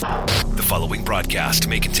following broadcast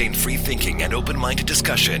may contain free thinking and open-minded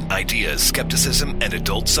discussion, ideas, skepticism, and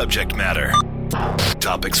adult subject matter.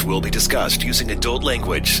 Topics will be discussed using adult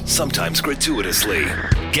language, sometimes gratuitously.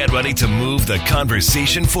 Get ready to move the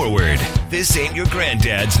conversation forward. This ain't your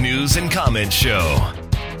granddad's news and comment show.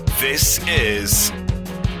 This is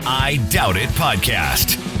I Doubt It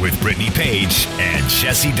Podcast with Brittany Page and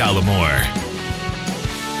Jesse Dollamore.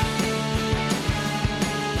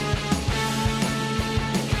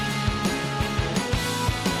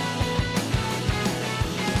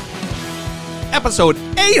 Episode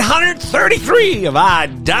 833 of I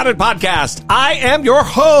Doubt It Podcast. I am your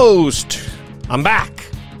host. I'm back.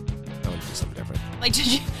 I want to do something different. Like, did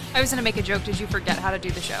you? I was going to make a joke. Did you forget how to do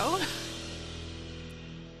the show?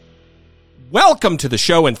 Welcome to the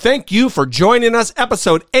show, and thank you for joining us.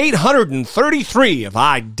 Episode 833 of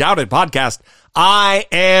I Doubt It Podcast. I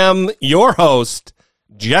am your host,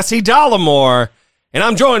 Jesse Dollamore, and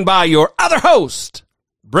I'm joined by your other host,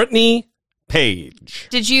 Brittany Page.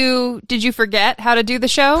 Did you forget how to do the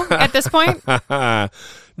show at this point? Was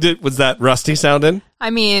that rusty sounding? I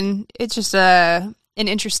mean, it's just an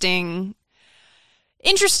interesting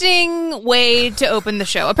way to open the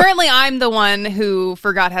show. Apparently, I'm the one who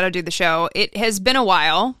forgot how to do the show. It has been a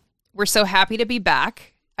while. We're so happy to be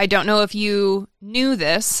back. I don't know if you knew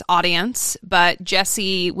this, audience, but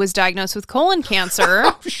Jesse was diagnosed with colon cancer.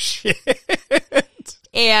 Oh, shit.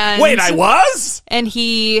 And wait, I was? And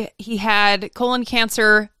he had colon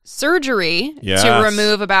cancer surgery Yes. to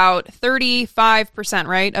remove about 35%,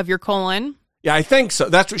 right, of your colon. Yeah, I think so.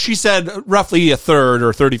 That's what she said, roughly a third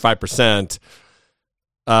or 35%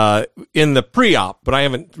 in the pre-op, but I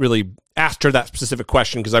haven't really asked her that specific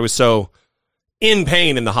question because I was so in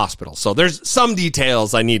pain in the hospital. So there's some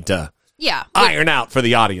details I need to iron out for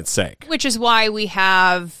the audience's sake. Which is why we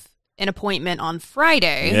have an appointment on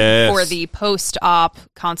Friday for the post-op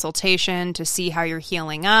consultation to see how you're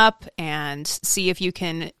healing up and see if you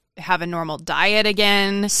can have a normal diet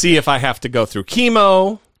again. See if I have to go through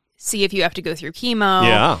chemo. See if you have to go through chemo.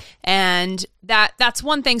 Yeah. And that's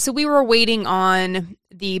one thing. So we were waiting on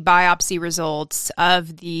the biopsy results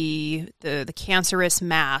of the cancerous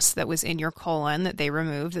mass that was in your colon that they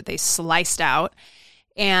removed, that they sliced out.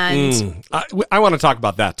 And I want to talk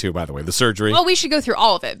about that too, by the way, the surgery. Well, we should go through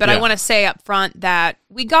all of it, but I want to say up front that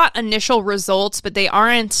we got initial results, but they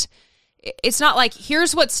aren't. It's not like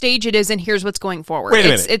here's what stage it is and here's what's going forward. Wait a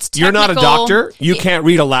minute. It's You're not a doctor? You can't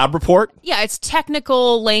read a lab report? Yeah, it's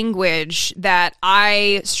technical language that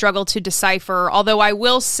I struggle to decipher, although I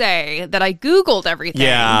will say that I Googled everything.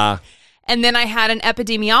 Yeah. And then I had an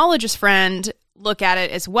epidemiologist friend look at it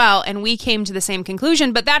as well, and we came to the same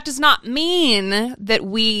conclusion, but that does not mean that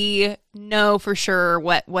we know for sure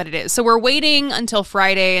what it is. So we're waiting until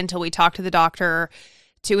Friday until we talk to the doctor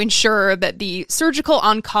to ensure that the surgical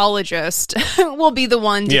oncologist will be the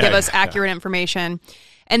one to give us accurate information,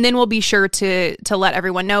 and then we'll be sure to let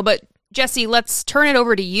everyone know. But Jesse, let's turn it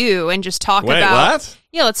over to you and just talk about what?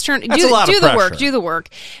 Yeah, let's do the work.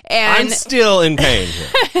 And I'm still in pain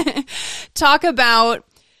here. talk about,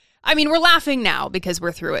 I mean, we're laughing now because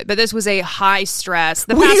we're through it, but this was a high stress.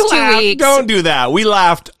 The past 2 weeks. Don't do that. We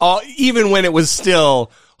laughed even when it was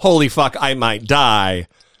still, holy fuck, I might die.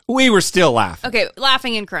 We were still laughing. Okay,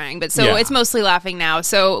 laughing and crying, but it's mostly laughing now.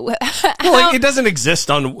 So, well, it doesn't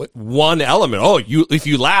exist on one element. Oh, if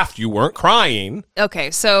you laughed, you weren't crying.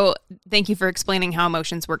 Okay, so thank you for explaining how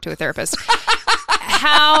emotions work to a therapist.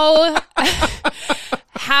 How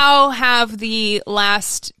have the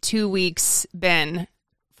last 2 weeks been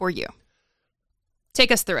for you? Take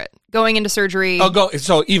us through it. Going into surgery.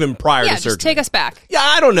 So even prior to surgery. Just take us back. Yeah,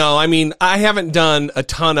 I don't know. I mean, I haven't done a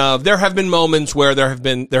ton of. There have been moments where there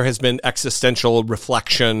has been existential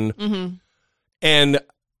reflection, and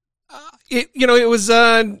it was.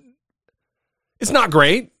 It's not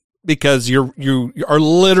great because you are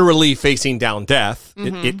literally facing down death.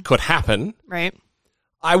 It could happen, right?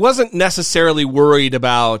 I wasn't necessarily worried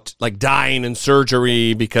about like dying in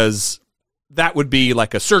surgery because that would be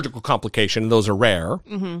like a surgical complication. Those are rare.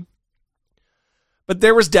 But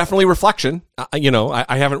there was definitely reflection.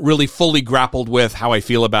 I haven't really fully grappled with how I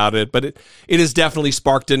feel about it, but it has definitely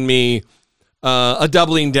sparked in me a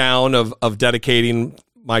doubling down of dedicating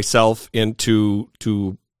myself into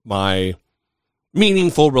my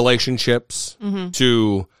meaningful relationships,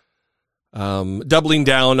 to doubling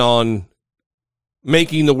down on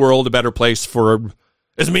making the world a better place for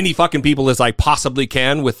as many fucking people as I possibly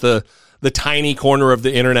can with the tiny corner of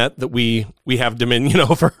the internet that we have dominion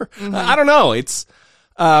over. I don't know. It's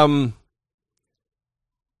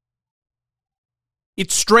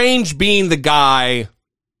strange being the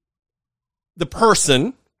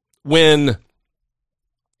person when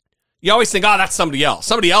You always think, oh, that's somebody else.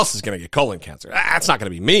 Somebody else is going to get colon cancer. That's not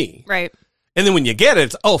going to be me. Right. And then when you get it,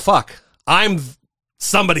 it's, oh, fuck, I'm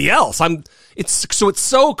somebody else. It's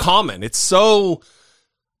so common. It's so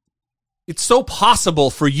possible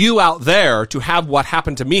for you out there to have what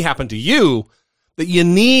happened to me happen to you that you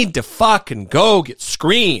need to fucking go get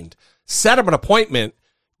screened, set up an appointment,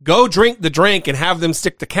 go drink the drink and have them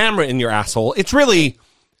stick the camera in your asshole. It's really,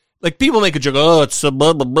 like, people make a joke, oh, it's so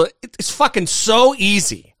blah, blah, blah. It's fucking so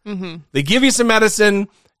easy. Mm-hmm. They give you some medicine,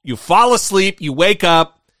 you fall asleep, you wake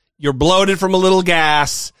up, you're bloated from a little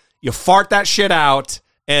gas, you fart that shit out,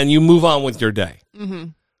 and you move on with your day. Mm-hmm.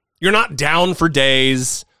 You're not down for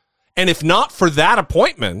days. And if not for that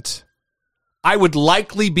appointment, I would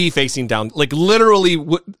likely be facing down, like literally,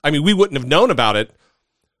 we wouldn't have known about it,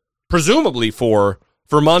 presumably for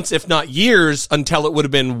months, if not years, until it would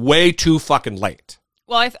have been way too fucking late.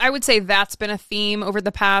 Well, I would say that's been a theme over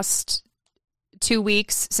the past 2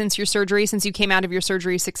 weeks since your surgery, since you came out of your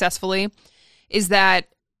surgery successfully, is that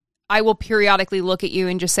I will periodically look at you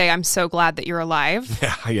and just say, I'm so glad that you're alive.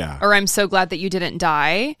 Yeah. Or I'm so glad that you didn't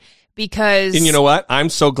die. Because... And you know what? I'm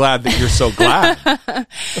so glad that you're so glad.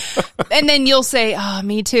 And then you'll say, oh,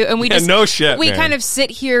 me too. And we just... no shit, we man. kind of sit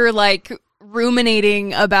here like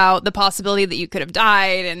ruminating about the possibility that you could have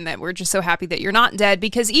died and that we're just so happy that you're not dead.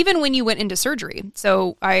 Because even when you went into surgery,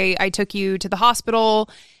 so I took you to the hospital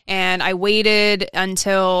and I waited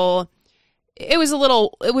until... It was a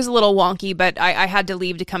little wonky, but I had to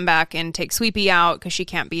leave to come back and take Sweepy out because she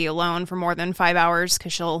can't be alone for more than 5 hours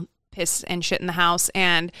because she'll piss and shit in the house.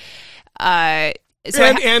 And and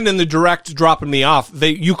in the direct dropping me off,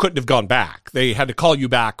 you couldn't have gone back. They had to call you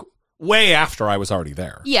back way after I was already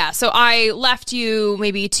there. Yeah, so I left you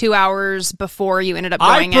maybe 2 hours before you ended up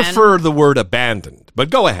going in. I prefer the word abandoned,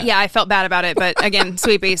 but go ahead. Yeah, I felt bad about it, but again,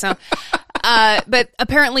 Sweepy. So, but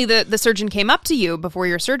apparently the surgeon came up to you before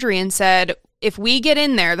your surgery and said, if we get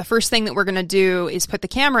in there, the first thing that we're going to do is put the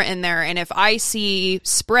camera in there. And if I see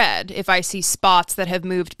spread, if I see spots that have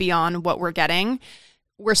moved beyond what we're getting,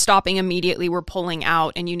 we're stopping immediately. We're pulling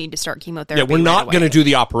out and you need to start chemotherapy. Yeah, we're not going to do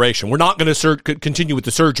the operation. We're not going to continue with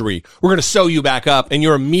the surgery. We're going to sew you back up and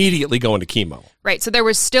you're immediately going to chemo. Right. So there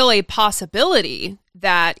was still a possibility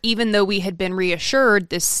that even though we had been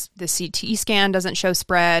reassured the CT scan doesn't show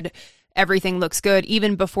spread, everything looks good.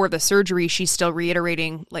 Even before the surgery, she's still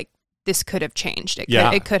reiterating, like, this could have changed.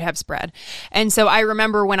 It could have spread. And so I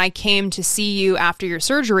remember when I came to see you after your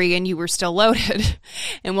surgery and you were still loaded,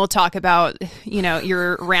 and we'll talk about,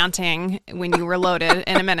 your ranting when you were loaded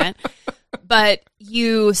in a minute. But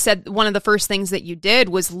you said one of the first things that you did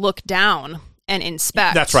was look down and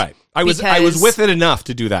inspect. That's right. I was with it enough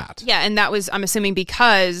to do that. Yeah, and that was, I'm assuming,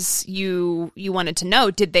 because you wanted to know,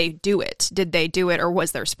 did they do it? Did they do it, or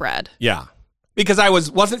was there spread? Yeah. Because I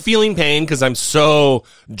wasn't feeling pain because I'm so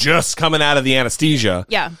just coming out of the anesthesia.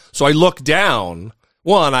 Yeah. So I looked down.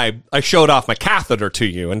 One, I showed off my catheter to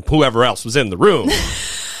you and whoever else was in the room.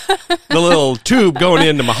 The little tube going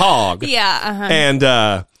into my hog. Yeah.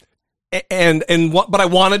 Uh-huh. But I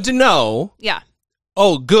wanted to know. Yeah.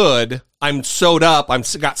 Oh, good. I'm sewed up.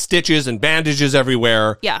 Got stitches and bandages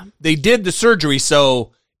everywhere. Yeah. They did the surgery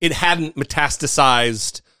so it hadn't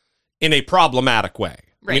metastasized in a problematic way.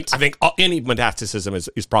 Right. I think any metastasis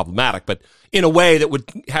is problematic, but in a way that would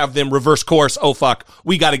have them reverse course. Oh, fuck,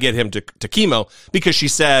 we got to get him to chemo, because she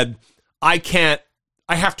said, I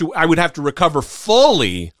would have to recover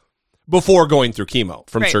fully before going through chemo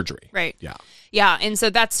from surgery. Right. Yeah. Yeah. And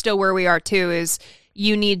so that's still where we are too, is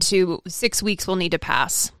 6 weeks will need to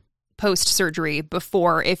pass post surgery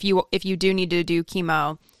before, if you do need to do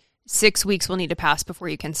chemo, 6 weeks will need to pass before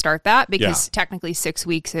you can start that, because technically 6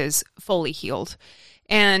 weeks is fully healed.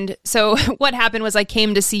 And so what happened was I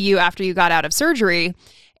came to see you after you got out of surgery,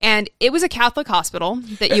 and it was a Catholic hospital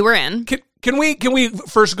that you were in. Can we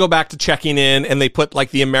first go back to checking in, and they put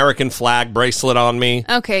like the American flag bracelet on me?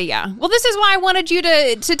 Okay, yeah. Well, this is why I wanted you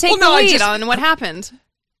to take the lead on what happened.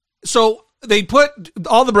 So they put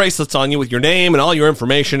all the bracelets on you with your name and all your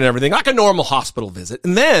information and everything, like a normal hospital visit.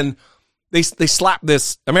 And then they slapped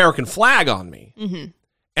this American flag on me. Mm-hmm.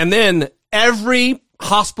 And then every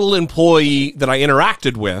hospital employee that I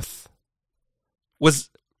interacted with was,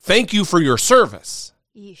 thank you for your service.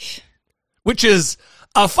 Yeesh. Which is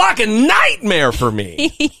a fucking nightmare for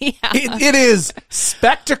me. It is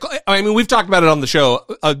spectacle. I mean, we've talked about it on the show.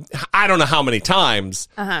 I don't know how many times.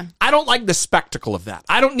 Uh-huh. I don't like the spectacle of that.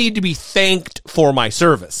 I don't need to be thanked for my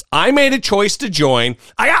service. I made a choice to join.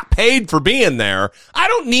 I got paid for being there. I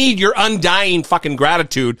don't need your undying fucking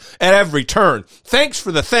gratitude at every turn. Thanks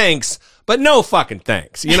for the thanks, but no fucking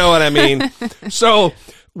thanks. You know what I mean? So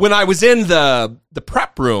when I was in the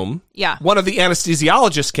prep room, Yeah. one of the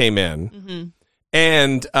anesthesiologists came in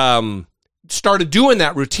and started doing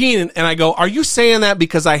that routine. And I go, are you saying that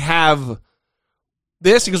because I have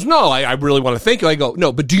this? He goes, no, I really want to thank you. I go,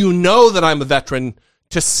 no, but do you know that I'm a veteran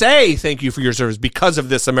to say thank you for your service because of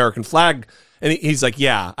this American flag? And he's like,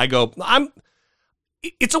 yeah. I go,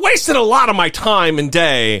 it's a wasting a lot of my time and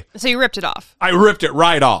day. So you ripped it off. I ripped it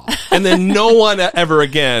right off. And then no one ever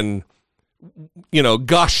again,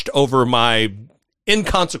 gushed over my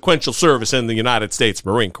inconsequential service in the United States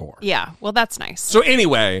Marine Corps. Yeah. Well, that's nice. So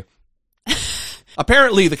anyway,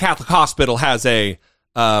 apparently the Catholic hospital has a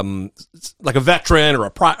veteran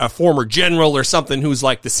or a former general or something who's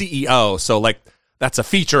like the CEO. So like that's a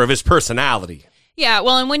feature of his personality. Yeah,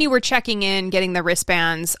 well, and when you were checking in, getting the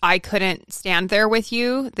wristbands, I couldn't stand there with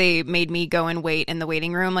you. They made me go and wait in the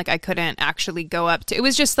waiting room. Like, I couldn't actually go up to... It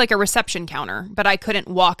was just like a reception counter, but I couldn't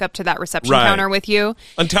walk up to that reception counter with you.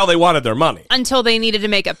 Until they wanted their money. Until they needed to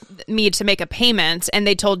make a payment, and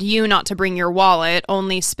they told you not to bring your wallet,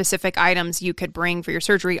 only specific items you could bring for your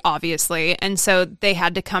surgery, obviously. And so they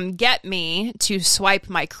had to come get me to swipe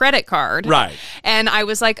my credit card. Right. And I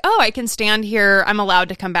was like, oh, I can stand here. I'm allowed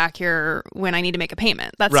to come back here when I need to make a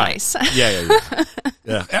payment. That's nice.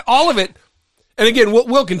 Yeah. All of it. And again,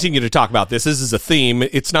 we'll continue to talk about this. This is a theme.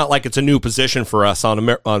 It's not like it's a new position for us on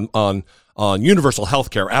universal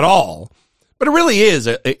healthcare at all. But it really is.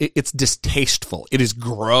 It's distasteful. It is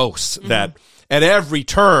gross that at every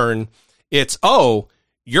turn, it's,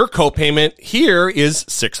 your copayment here is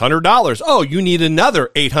 $600. Oh, you need another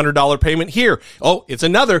 $800 payment here. Oh, it's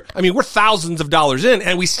another. I mean, we're thousands of dollars in,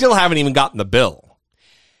 and we still haven't even gotten the bill.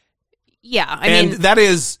 Yeah, I mean, mean, that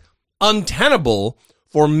is untenable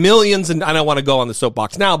for millions, and I don't want to go on the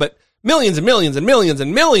soapbox now, but millions and millions and millions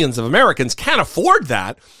and millions of Americans can't afford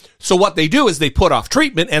that. So what they do is they put off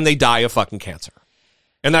treatment and they die of fucking cancer.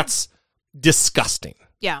 And that's disgusting.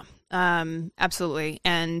 Yeah, absolutely.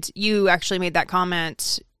 And you actually made that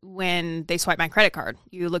comment when they swiped my credit card.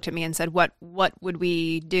 You looked at me and said, what would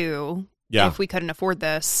we do if we couldn't afford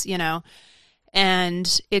this,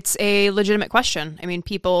 And it's a legitimate question. I mean,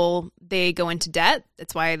 people, they go into debt.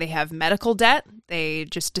 That's why they have medical debt. They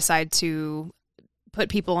just decide to put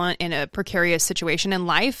people in a precarious situation in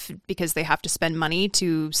life because they have to spend money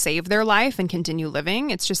to save their life and continue living.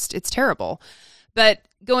 It's terrible. But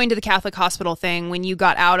going to the Catholic hospital thing, when you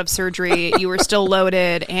got out of surgery, you were still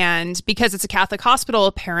loaded. And because it's a Catholic hospital,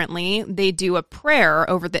 apparently, they do a prayer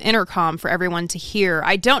over the intercom for everyone to hear.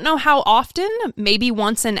 I don't know how often, maybe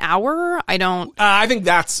once an hour. I think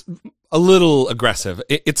that's a little aggressive.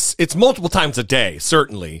 It's multiple times a day,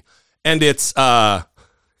 certainly. And it's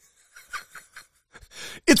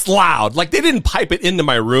loud. Like, they didn't pipe it into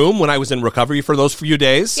my room when I was in recovery for those few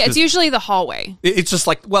days. Yeah, it's usually the hallway. It's just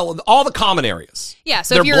like, all the common areas. Yeah,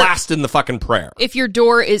 so they're blasting the fucking prayer. If your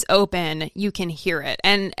door is open, you can hear it.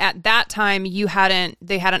 And at that time,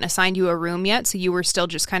 they hadn't assigned you a room yet, so you were still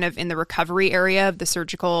just kind of in the recovery area of the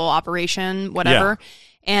surgical operation, whatever.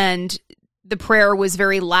 Yeah. And the prayer was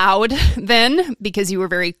very loud then because you were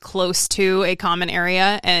very close to a common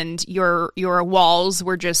area, and your walls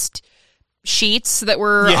were just sheets that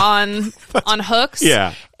were on hooks.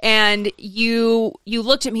 Yeah. And you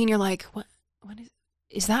looked at me and you're like, what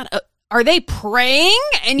is that? Are they praying?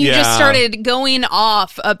 And you just started going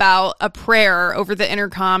off about a prayer over the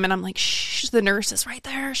intercom. And I'm like, shh, the nurse is right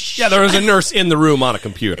there. Shh. Yeah, there was a nurse in the room on a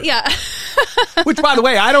computer. Yeah. Which, by the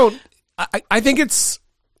way, I think it's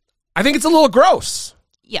a little gross.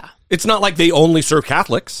 Yeah. It's not like they only serve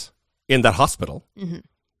Catholics in that hospital. Mm-hmm.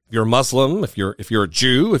 If you're a Muslim, if you're a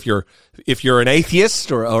Jew, if you're an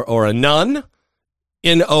atheist or a nun,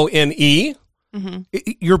 NONE,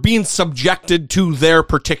 you're being subjected to their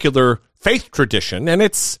particular faith tradition, and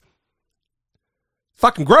it's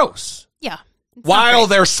fucking gross. Yeah. While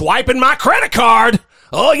they're swiping my credit card,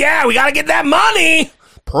 oh yeah, we got to get that money.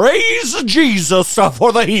 Praise Jesus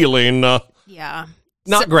for the healing. Yeah.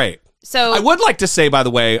 Not great. So I would like to say, by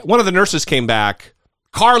the way, one of the nurses came back.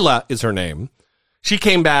 Carla is her name. She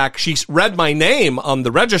came back, she read my name on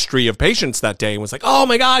the registry of patients that day and was like, oh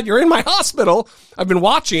my God, you're in my hospital. I've been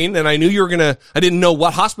watching and I knew you were I didn't know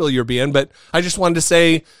what hospital you're in, but I just wanted to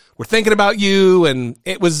say, we're thinking about you. And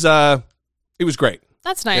it was great.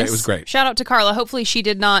 That's nice. Yeah, it was great. Shout out to Carla. Hopefully she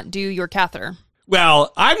did not do your catheter.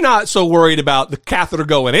 Well, I'm not so worried about the catheter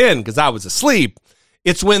going in because I was asleep.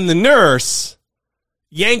 It's when the nurse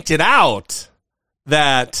yanked it out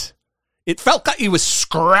that it felt like he was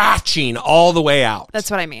scratching all the way out.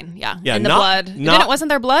 That's what I mean. Yeah. Yeah. In the blood. Wasn't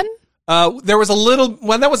there blood? There was a little.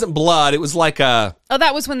 Well, that wasn't blood. It was like a. Oh,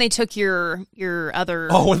 that was when they took your other.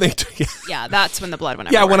 Oh, when they took. Yeah, that's when the blood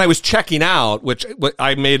went. Yeah, everywhere. when I was checking out, which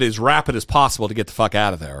I made as rapid as possible to get the fuck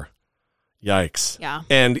out of there. Yikes. Yeah.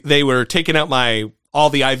 And they were taking out all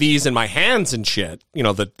the IVs in my hands and shit. You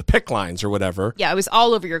know, the PICC lines or whatever. Yeah, it was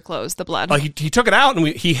all over your clothes. The blood. He took it out and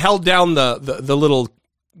he held down the little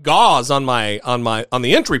gauze on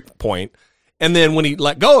the entry point. And then when he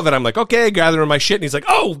let go of it, I'm like, okay, gathering my shit. And he's like,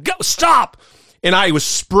 oh, stop. And I was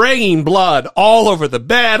spraying blood all over the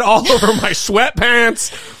bed, all over my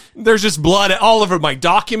sweatpants. There's just blood all over my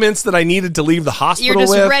documents that I needed to leave the hospital with.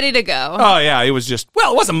 You're just ready to go. Oh, yeah. It was just,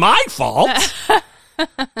 it wasn't my fault.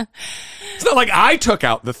 It's not like I took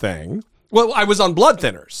out the thing. Well, I was on blood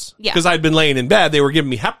thinners. Yeah. Because I'd been laying in bed. They were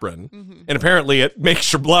giving me heparin. Mm-hmm. And apparently it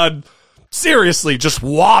makes your blood... Seriously, just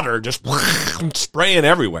water, just spraying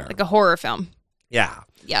everywhere. Like a horror film. Yeah.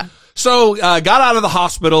 Yeah. So, got out of the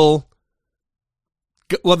hospital.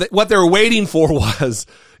 Well, what they were waiting for was,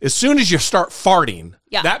 as soon as you start farting,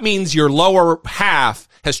 that means your lower half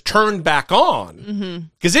has turned back on.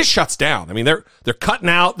 Because it shuts down. I mean, they're cutting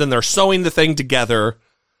out, then they're sewing the thing together,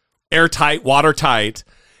 airtight, watertight,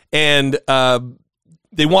 and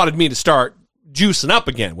they wanted me to start juicing up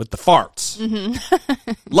again with the farts.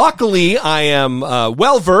 Luckily, I am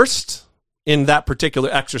well-versed in that particular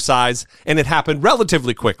exercise, and it happened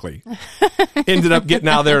relatively quickly. Ended up getting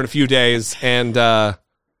out there in a few days and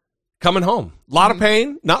coming home. A lot of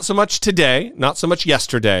pain, not so much today, not so much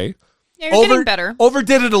yesterday. Yeah, you're getting better.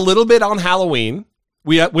 Overdid it a little bit on Halloween.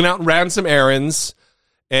 We went out and ran some errands.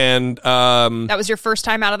 And that was your first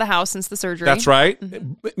time out of the house since the surgery. That's right.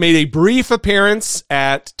 Made a brief appearance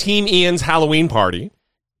at Team Ian's Halloween party.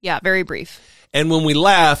 Yeah, very brief. And when we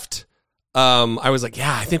left, I was like,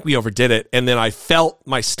 yeah, I think we overdid it. And then I felt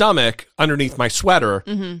my stomach underneath my sweater,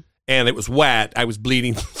 and it was wet. I was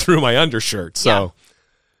bleeding through my undershirt. So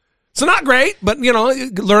not great, but,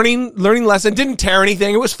 learning lesson. Didn't tear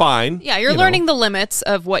anything. It was fine. Yeah, you're learning the limits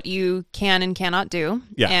of what you can and cannot do.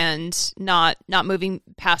 Yeah. And not moving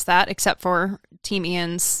past that, except for Team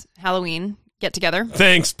Ian's Halloween get-together.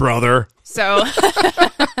 Thanks, brother. So,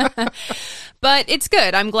 but it's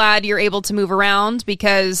good. I'm glad you're able to move around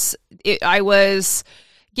because I was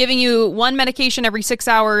giving you one medication every 6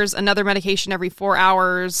 hours, another medication every 4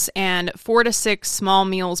 hours, and 4 to 6 small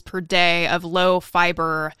meals per day of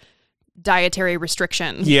low-fiber dietary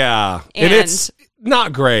restriction. Yeah, and it's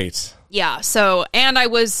not great. Yeah, so, and I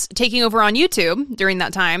was taking over on YouTube during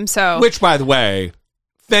that time, so... Which, by the way,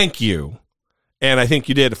 thank you. And I think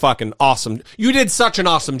you did you did such an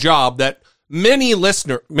awesome job that many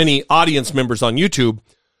audience members on YouTube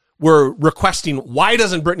were requesting, why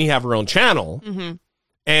doesn't Brittany have her own channel?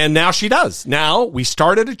 And now she does. Now, we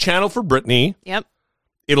started a channel for Brittany. Yep.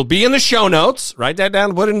 It'll be in the show notes. Write that down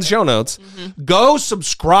and put it in the show notes. Go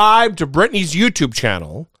subscribe to Brittany's YouTube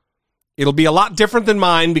channel. It'll be a lot different than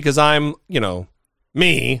mine because I'm,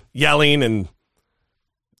 me yelling and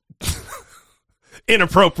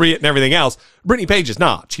inappropriate and everything else. Brittany Page is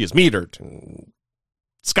not. She is metered and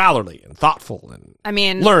scholarly and thoughtful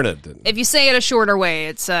and learned. And, if you say it a shorter way,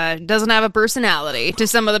 it's doesn't have a personality to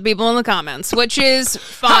some of the people in the comments, which is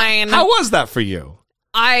fine. How was that for you?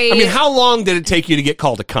 I mean, how long did it take you to get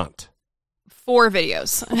called a cunt? 4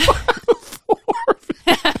 videos.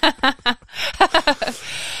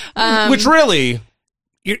 Which really,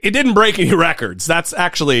 it didn't break any records. That's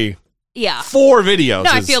actually 4 videos.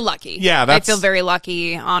 No, I feel lucky. Yeah, I feel very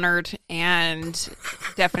lucky, honored, and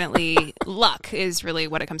definitely luck is really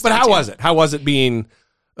what it comes down to. But how was it? How was it being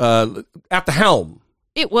at the helm?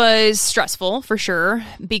 It was stressful, for sure,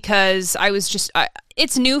 because I was just...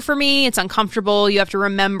 it's new for me. It's uncomfortable. You have to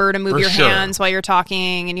remember to move your hands while you're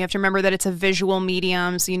talking, and you have to remember that it's a visual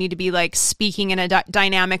medium, so you need to be, speaking in a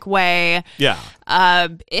dynamic way. Yeah.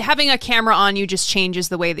 Having a camera on you just changes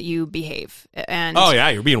the way that you behave. And oh, yeah,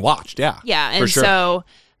 you're being watched, yeah. Yeah, and so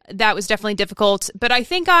that was definitely difficult, but I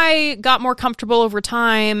think I got more comfortable over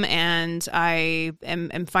time, and I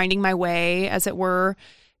am finding my way, as it were.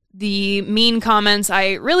 The mean comments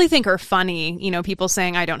I really think are funny. People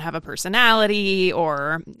saying I don't have a personality,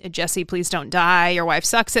 or Jesse, please don't die. Your wife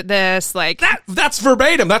sucks at this. That's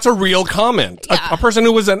verbatim. That's a real comment. Yeah. A person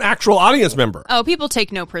who was an actual audience member. Oh, people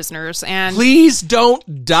take no prisoners. And please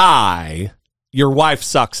don't die. Your wife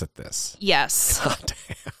sucks at this. Yes. God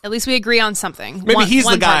damn. At least we agree on something. Maybe he's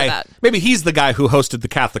the guy. Maybe he's the guy who hosted the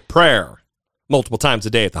Catholic prayer multiple times a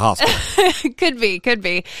day at the hospital. Could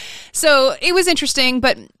be. So it was interesting,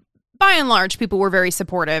 but by and large, people were very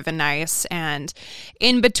supportive and nice. And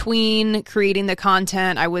in between creating the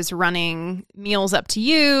content, I was running meals up to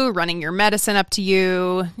you, running your medicine up to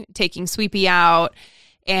you, taking Sweepy out.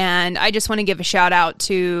 And I just want to give a shout out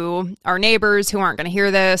to our neighbors who aren't going to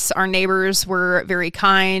hear this. Our neighbors were very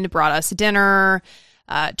kind, brought us dinner,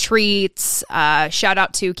 treats. Shout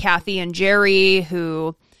out to Kathy and Jerry,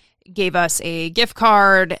 who gave us a gift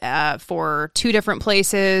card for 2 different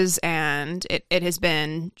places. And it has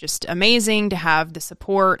been just amazing to have the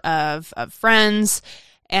support of friends.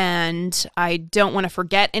 And I don't want to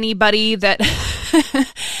forget anybody that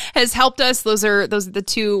has helped us. Those are the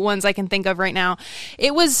 2 ones I can think of right now.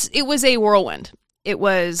 It was a whirlwind. It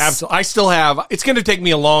was absolutely. I still have. It's going to take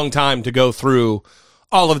me a long time to go through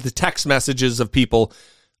all of the text messages of people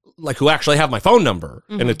like who actually have my phone number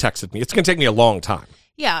and have texted me. It's going to take me a long time.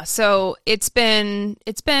 Yeah. So it's been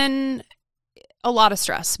a lot of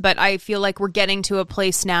stress, but I feel like we're getting to a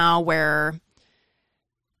place now where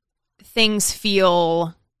things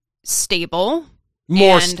feel stable,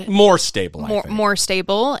 more stable, I think. More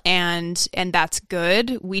stable, and that's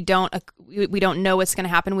good. We don't know what's going to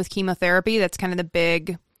happen with chemotherapy. That's kind of the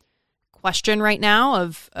big question right now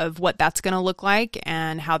of what that's going to look like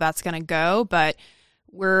and how that's going to go. But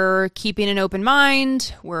we're keeping an open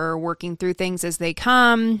mind. We're working through things as they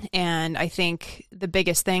come, and I think the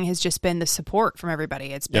biggest thing has just been the support from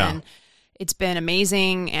everybody. It's been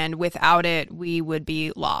amazing, and without it, we would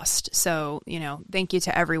be lost. So, thank you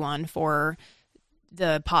to everyone for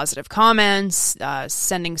the positive comments,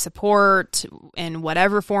 sending support in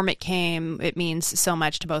whatever form it came. It means so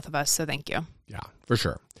much to both of us, so thank you. Yeah, for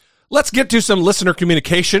sure. Let's get to some listener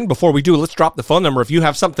communication. Before we do, let's drop the phone number. If you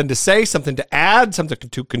have something to say, something to add, something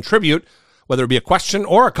to contribute, whether it be a question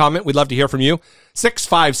or a comment, we'd love to hear from you.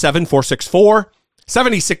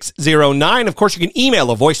 657-464-7609. Of course, you can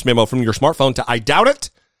email a voice memo from your smartphone to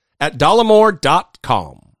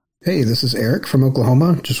idoubitit@dollamore.com. Hey, this is Eric from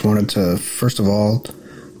Oklahoma. Just wanted to, first of all,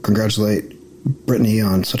 congratulate Brittany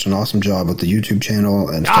on such an awesome job with the YouTube channel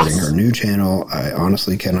and starting her new channel. I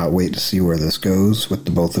honestly cannot wait to see where this goes with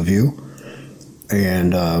the both of you.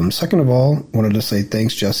 And second of all, wanted to say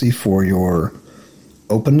thanks, Jesse, for your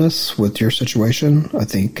openness with your situation. I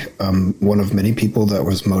think I'm one of many people that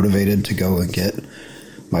was motivated to go and get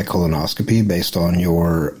my colonoscopy based on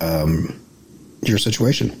your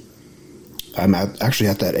situation. I'm actually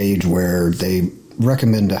at that age where they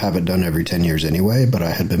recommend to have it done every 10 years anyway, but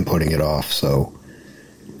I had been putting it off, so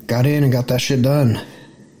got in and got that shit done.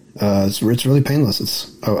 It's really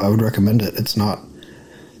painless. I would recommend it. It's not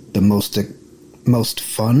the most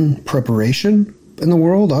fun preparation in the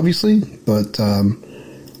world, obviously, but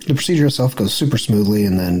the procedure itself goes super smoothly,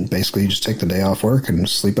 and then basically you just take the day off work and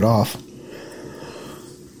sleep it off.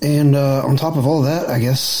 And on top of all that, I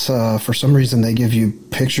guess for some reason they give you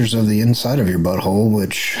pictures of the inside of your butthole,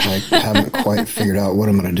 which I haven't quite figured out what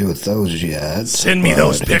I'm going to do with those yet. Send me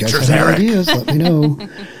those pictures, Eric. Ideas, let me know.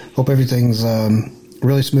 Hope everything's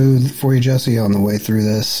really smooth for you, Jesse, on the way through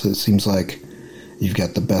this. It seems like you've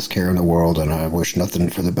got the best care in the world, and I wish nothing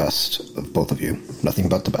for the best of both of you. Nothing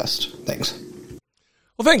but the best. Thanks.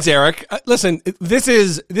 Well, thanks, Eric. Listen, this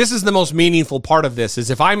is the most meaningful part of this, is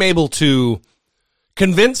if I'm able to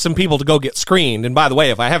convince some people to go get screened. And by the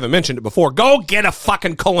way, if I haven't mentioned it before, go get a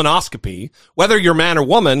fucking colonoscopy. Whether you're man or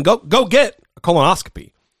woman, go get a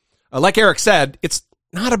colonoscopy. Like Eric said, it's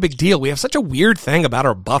not a big deal. We have such a weird thing about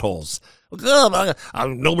our buttholes.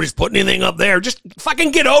 Nobody's putting anything up there. Just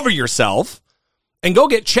fucking get over yourself and go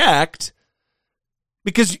get checked,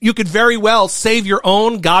 because you could very well save your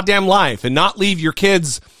own goddamn life and not leave your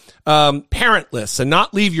kids parentless and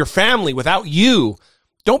not leave your family without you.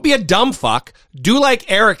 Don't be a dumb fuck. Do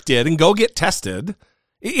like Eric did and go get tested.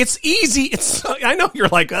 It's easy. I know you're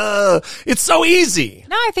like, it's so easy.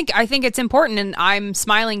 No, I think it's important, and I'm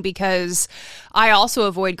smiling because I also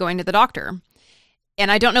avoid going to the doctor.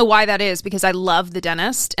 And I don't know why that is, because I love the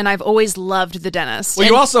dentist, and I've always loved the dentist. Well,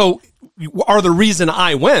 you also are the reason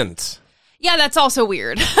I went. Yeah, that's also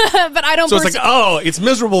weird. But I don't... So it's like, it's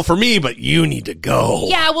miserable for me, but you need to go.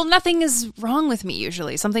 Yeah, well, nothing is wrong with me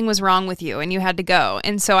usually. Something was wrong with you, and you had to go.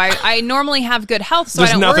 And so I normally have good health, so I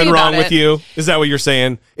don't worry about it. There's nothing wrong with you? Is that what you're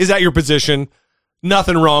saying? Is that your position?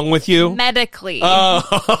 Nothing wrong with you? Medically.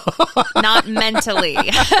 Not mentally.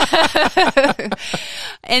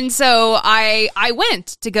 And so I went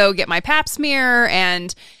to go get my pap smear,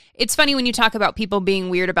 and... It's funny when you talk about people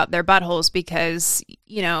being weird about their buttholes, because,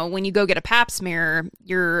 when you go get a pap smear,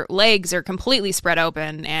 your legs are completely spread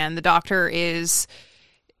open, and the doctor is,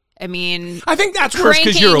 I think that's worse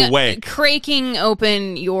because you're awake. Cranking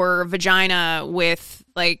open your vagina with,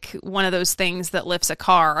 like, one of those things that lifts a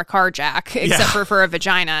car jack, except for a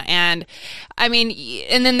vagina. And,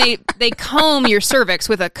 and then they comb your cervix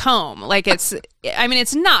with a comb. Like, it's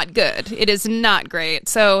not good. It is not great.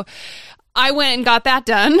 So... I went and got that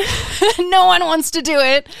done. No one wants to do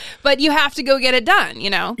it, but you have to go get it done, you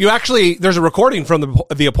know? You actually, there's a recording from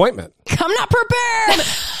the appointment. I'm not prepared.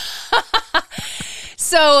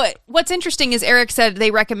 So what's interesting is Eric said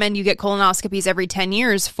they recommend you get colonoscopies every 10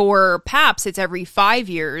 years. For PAPs, it's every 5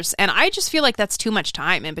 years. And I just feel like that's too much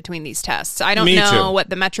time in between these tests. I don't know what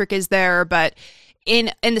the metric is there, but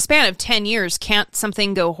in the span of 10 years, can't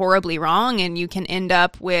something go horribly wrong and you can end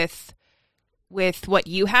up with what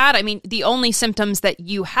you had? I mean, the only symptoms that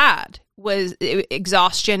you had was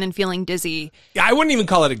exhaustion and feeling dizzy. Yeah, I wouldn't even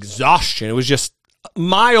call it exhaustion. It was just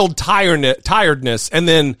mild tiredness, and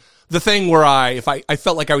then the thing where I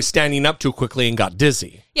felt like I was standing up too quickly and got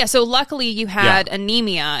dizzy. Yeah, so luckily you had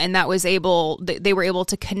anemia, and that was they were able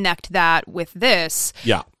to connect that with this.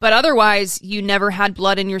 Yeah. But otherwise, you never had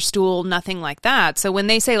blood in your stool, nothing like that. So when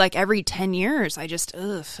they say like every 10 years,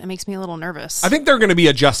 it makes me a little nervous. I think they're going to be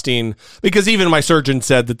adjusting, because even my surgeon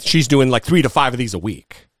said that she's doing like 3 to 5 of these a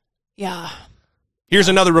week. Yeah. Here's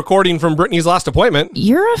another recording from Brittany's last appointment.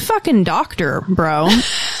 You're a fucking doctor, bro.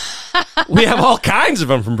 We have all kinds of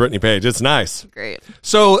them from Brittany Page. It's nice. Great.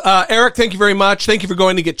 So, Eric, thank you very much. Thank you for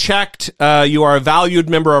going to get checked. You are a valued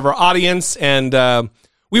member of our audience, and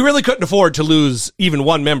we really couldn't afford to lose even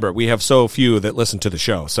one member. We have so few that listen to the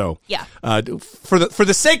show. So, yeah. For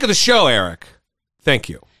the sake of the show, Eric, thank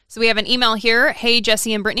you. So we have an email here. Hey,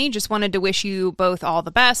 Jesse and Brittany, just wanted to wish you both all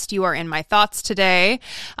the best. You are in my thoughts today.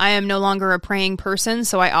 I am no longer a praying person,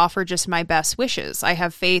 so I offer just my best wishes. I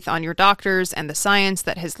have faith on your doctors and the science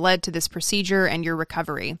that has led to this procedure and your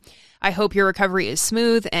recovery. I hope your recovery is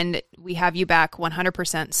smooth and we have you back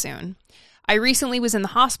 100% soon. I recently was in the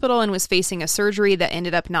hospital and was facing a surgery that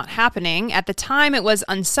ended up not happening. At the time, it was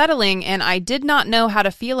unsettling, and I did not know how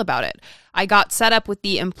to feel about it. I got set up with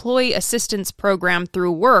the Employee Assistance Program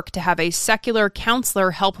through work to have a secular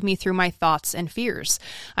counselor help me through my thoughts and fears.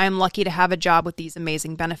 I am lucky to have a job with these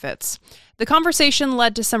amazing benefits. The conversation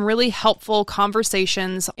led to some really helpful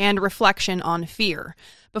conversations and reflection on fear.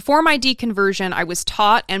 Before my deconversion, I was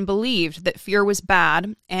taught and believed that fear was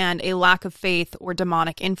bad and a lack of faith or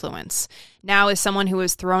demonic influence. Now, as someone who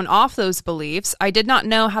has thrown off those beliefs, I did not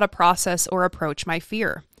know how to process or approach my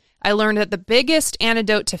fear. I learned that the biggest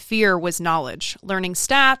antidote to fear was knowledge, learning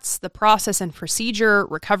stats, the process and procedure,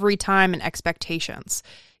 recovery time, and expectations.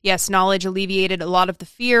 Yes, knowledge alleviated a lot of the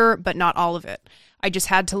fear, but not all of it. I just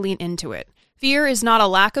had to lean into it. Fear is not a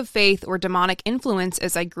lack of faith or demonic influence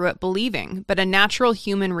as I grew up believing, but a natural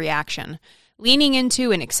human reaction. Leaning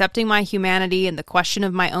into and accepting my humanity and the question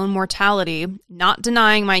of my own mortality, not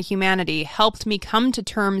denying my humanity, helped me come to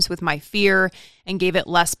terms with my fear and gave it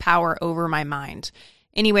less power over my mind.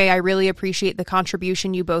 Anyway, I really appreciate the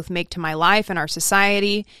contribution you both make to my life and our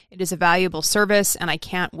society. It is a valuable service, and I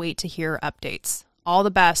can't wait to hear updates. All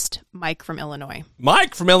the best, Mike from Illinois.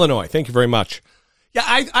 Mike from Illinois, thank you very much. Yeah,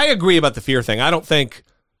 I agree about the fear thing. I don't even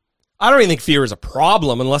think fear is a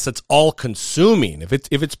problem unless it's all consuming. If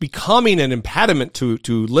it's becoming an impediment to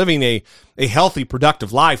living a healthy,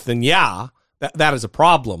 productive life, then yeah, that is a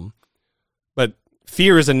problem. But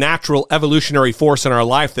fear is a natural evolutionary force in our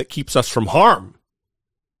life that keeps us from harm.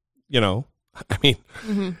 You know, I mean,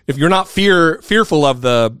 if you're not fearful of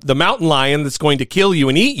the mountain lion that's going to kill you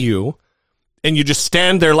and eat you, and you just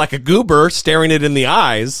stand there like a goober staring it in the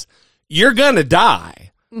eyes, you're gonna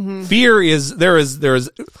die. Fear there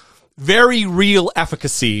is very real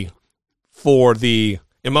efficacy for the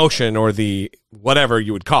emotion or the whatever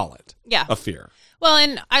you would call it. Yeah. Of fear. Well,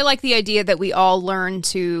 and I like the idea that we all learn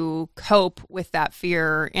to cope with that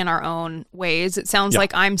fear in our own ways. It sounds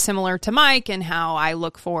like I'm similar to Mike in how I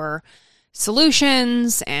look for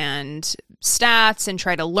solutions and stats and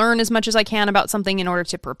try to learn as much as I can about something in order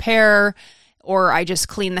to prepare. Or I just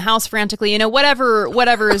clean the house frantically,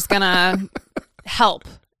 whatever is gonna help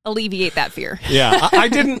alleviate that fear. Yeah, I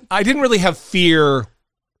didn't really have fear.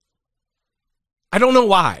 I don't know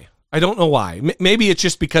why. Maybe it's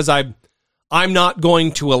just because I'm not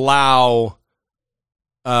going to allow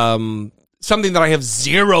something that I have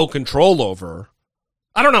zero control over.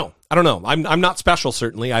 I don't know. I'm not special.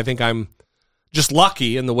 Certainly, I think I'm just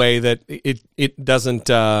lucky in the way that it doesn't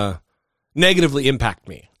negatively impact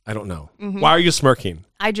me. I don't know. Why are you smirking?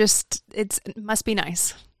 It must be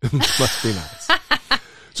nice. Must be nice.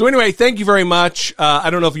 So anyway, thank you very much. I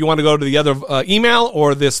don't know if you want to go to the other email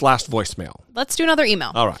or this last voicemail. Let's do another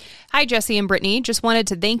email. All right. Hi, Jesse and Brittany. Just wanted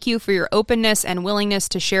to thank you for your openness and willingness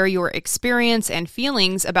to share your experience and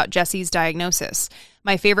feelings about Jesse's diagnosis.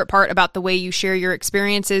 My favorite part about the way you share your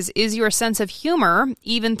experiences is your sense of humor,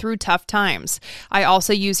 even through tough times. I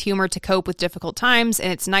also use humor to cope with difficult times,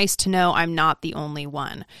 and it's nice to know I'm not the only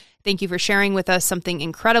one. Thank you for sharing with us something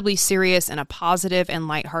incredibly serious in a positive and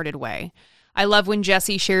lighthearted way. I love when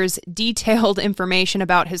Jesse shares detailed information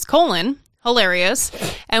about his colon. Hilarious.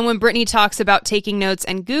 And when Brittany talks about taking notes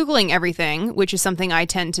and Googling everything, which is something I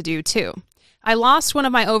tend to do too. I lost one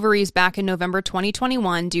of my ovaries back in November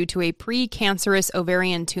 2021 due to a precancerous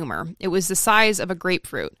ovarian tumor. It was the size of a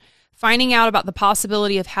grapefruit. Finding out about the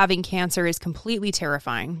possibility of having cancer is completely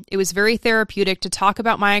terrifying. It was very therapeutic to talk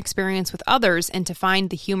about my experience with others and to find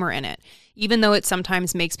the humor in it, even though it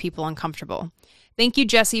sometimes makes people uncomfortable. Thank you,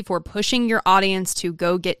 Jesse, for pushing your audience to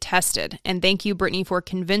go get tested. And thank you, Brittany, for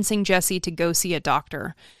convincing Jesse to go see a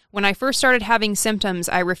doctor. When I first started having symptoms,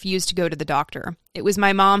 I refused to go to the doctor. It was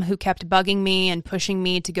my mom who kept bugging me and pushing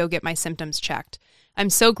me to go get my symptoms checked. I'm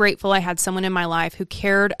so grateful I had someone in my life who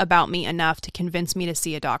cared about me enough to convince me to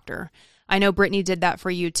see a doctor. I know Brittany did that for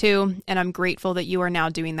you too, and I'm grateful that you are now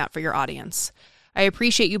doing that for your audience. I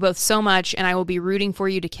appreciate you both so much, and I will be rooting for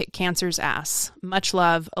you to kick cancer's ass. Much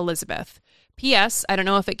love, Elizabeth. P.S. I don't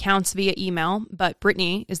know if it counts via email, but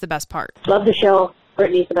Brittany is the best part. Love the show.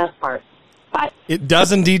 Brittany's the best part. Bye. It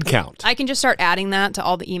does indeed count. I can just start adding that to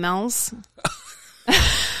all the emails.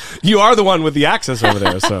 You are the one with the access over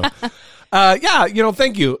there, so... yeah,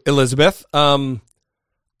 thank you, Elizabeth. We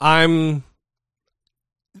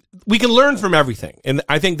can learn from everything. And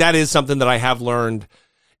I think that is something that I have learned,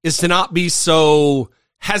 is to not be so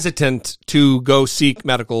hesitant to go to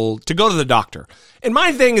the doctor. And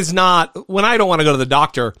my thing is not, when I don't want to go to the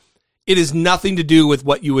doctor, it is nothing to do with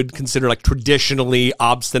what you would consider like traditionally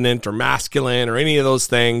obstinate or masculine or any of those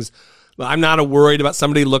things. I'm not worried about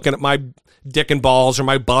somebody looking at my dick and balls or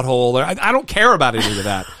my butthole. I don't care about any of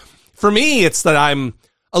that. For me, it's that I'm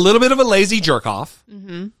a little bit of a lazy jerk off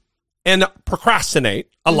and procrastinate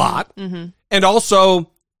a lot. Mm-hmm. And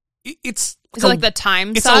also, it's like the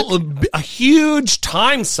time suck? A huge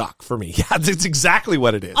time suck for me. Yeah, it's exactly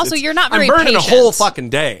what it is. Also, you're not very patient. I'm burning patient. a whole fucking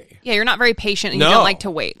day. Yeah, you're not very patient and you don't like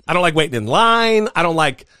to wait. I don't like waiting in line. I don't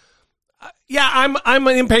like... I'm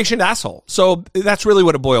an impatient asshole. So that's really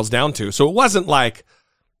what it boils down to. So it wasn't like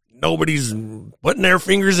nobody's putting their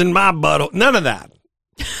fingers in my butt. None of that.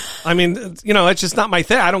 I mean, it's just not my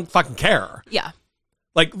thing. I don't fucking care. Yeah.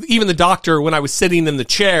 Like, even the doctor, when I was sitting in the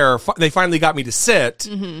chair, they finally got me to sit.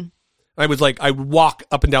 Mm-hmm. I would walk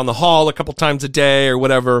up and down the hall a couple times a day or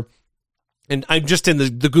whatever. And I'm just in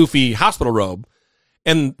the goofy hospital robe.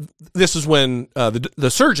 And this is when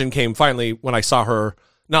the surgeon came finally, when I saw her,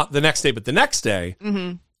 not the next day, but the next day.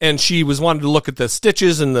 Mm-hmm. And she wanted to look at the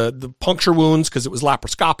stitches and the puncture wounds because it was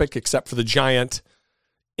laparoscopic, except for the giant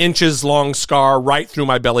inches long scar right through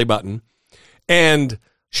my belly button. And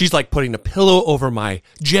she's like putting a pillow over my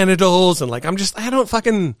genitals. And like,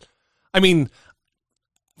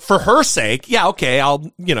 for her sake, yeah, okay,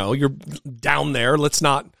 you're down there. Let's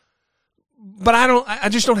not, but I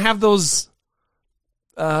just don't have those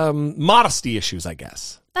modesty issues, I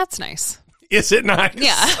guess. That's nice. Is it nice?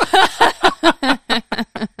 Yeah.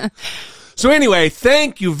 So anyway,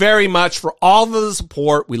 thank you very much for all of the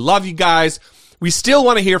support. We love you guys. We still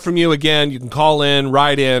want to hear from you again. You can call in,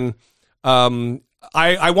 write in.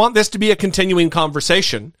 I want this to be a continuing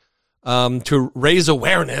conversation to raise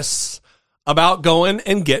awareness about going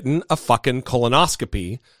and getting a fucking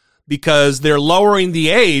colonoscopy, because they're lowering the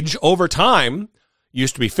age over time.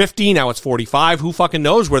 Used to be 50, now it's 45. Who fucking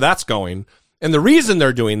knows where that's going? And the reason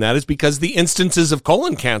they're doing that is because the instances of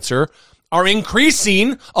colon cancer are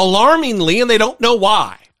increasing alarmingly, and they don't know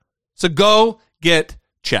why. So go get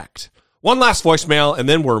checked. One last voicemail, and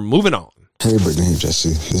then we're moving on. Hey, Brittany. Hey, Jesse.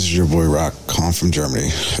 This is your boy, Rock, calling from Germany.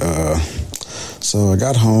 So I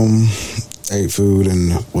got home, ate food,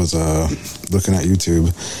 and was looking at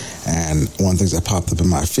YouTube. And one of the things that popped up in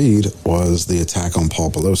my feed was the attack on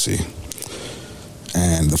Paul Pelosi.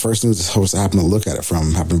 And the first news host I happened to look at it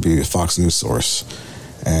from happened to be a Fox News source.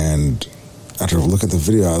 And after looking at the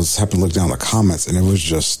video, I happened to look down the comments, and it was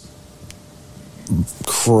just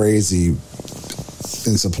crazy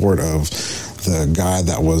in support of the guy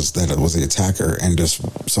that was the attacker, and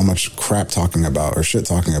just so much crap talking about, or shit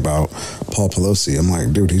talking about, Paul Pelosi. I'm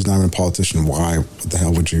like, dude, he's not even a politician. Why? What the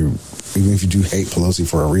hell would you, even if you do hate Pelosi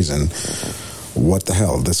for a reason, what the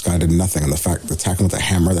hell? This guy did nothing. And the fact that attacking with a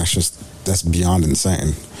hammer, that's beyond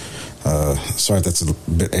insane. Sorry, that's a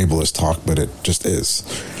bit ableist talk, but it just is.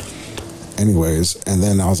 Anyways, and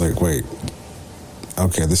then I was like, wait,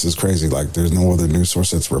 okay, this is crazy. Like, there's no other news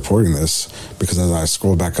source that's reporting this, because as I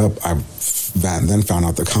scrolled back up, I then found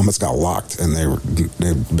out the comments got locked, and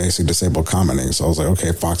they basically disabled commenting. So I was like,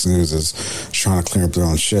 okay, Fox News is trying to clear up their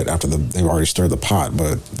own shit after they've already stirred the pot,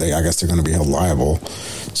 but I guess they're going to be held liable,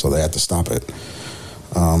 so they have to stop it.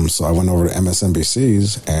 So I went over to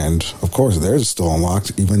MSNBC's, and of course, theirs is still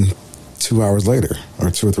unlocked even 2 hours later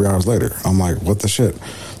or 2 or 3 hours later. I'm like, what the shit?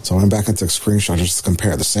 So I went back and took screenshots just to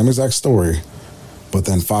compare the same exact story, but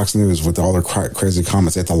then Fox News with all their crazy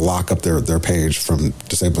comments, they had to lock up their page from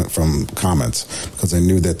disabling from comments because they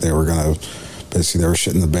knew that they were going to basically they were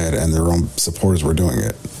shitting the bed and their own supporters were doing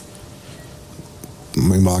it.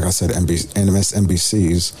 Meanwhile, like I said,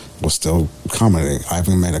 MSNBC's was still commenting. I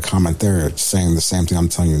even made a comment there saying the same thing I'm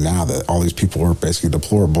telling you now, that all these people were basically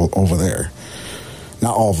deplorable over there.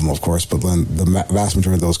 Not all of them, of course, but then the vast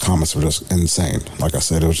majority of those comments were just insane. Like I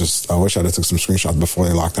said, it was just, I wish I'd have took some screenshots before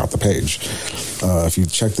they locked out the page. If you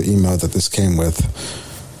check the email that this came with,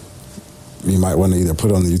 you might want to either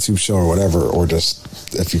put it on the YouTube show or whatever, or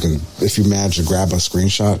just, if you manage to grab a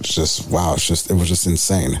screenshot, it's just, wow, it was just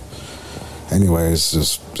insane. Anyways,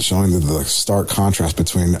 just showing the stark contrast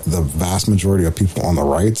between the vast majority of people on the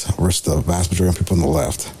right versus the vast majority of people on the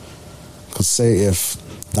left. Because say if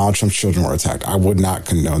Donald Trump's children were attacked, I would not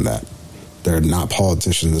condone that. They're not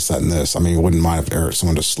politicians, this, that, and this. I mean, I wouldn't mind if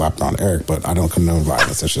someone just slapped on Eric, but I don't condone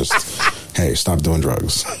violence. It's just, hey, stop doing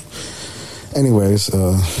drugs. Anyways,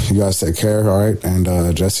 you guys take care, all right?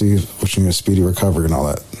 And Jesse, wishing you a speedy recovery and all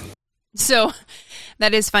that. So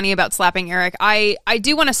that is funny about slapping Eric. I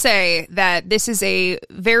do want to say that this is a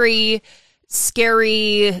very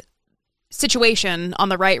scary situation on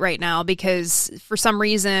the right now, because for some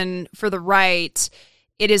reason, for the right,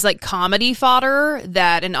 it is like comedy fodder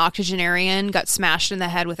that an octogenarian got smashed in the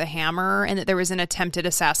head with a hammer and that there was an attempted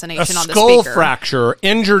assassination on the speaker. A skull fracture,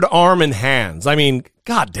 injured arm and hands. I mean,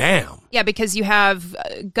 goddamn. Yeah, because you have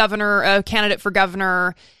a candidate for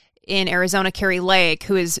governor in Arizona, Carrie Lake,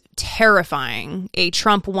 who is terrifying, a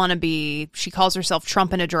Trump wannabe. She calls herself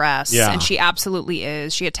Trump in a dress, and she absolutely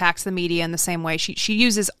is. She attacks the media in the same way. She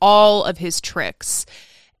uses all of his tricks,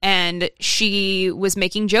 and she was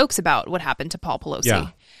making jokes about what happened to Paul Pelosi. Yeah.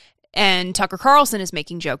 And Tucker Carlson is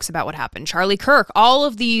making jokes about what happened. Charlie Kirk, all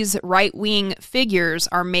of these right-wing figures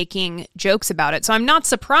are making jokes about it. So I'm not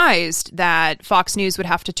surprised that Fox News would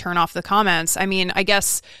have to turn off the comments. I mean, I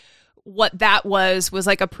guess what that was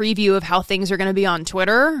like a preview of how things are going to be on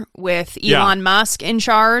Twitter with Elon Musk in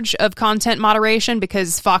charge of content moderation,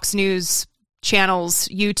 because Fox News channel's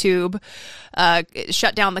YouTube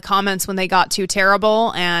shut down the comments when they got too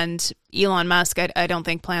terrible, and Elon Musk, I don't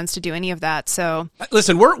think, plans to do any of that. So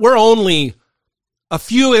listen, we're only a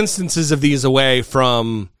few instances of these away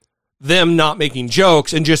from them not making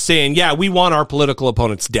jokes and just saying, yeah, we want our political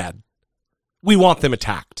opponents dead. We want them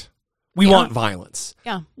attacked. We want violence.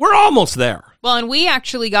 Yeah. We're almost there. Well, and we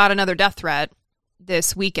actually got another death threat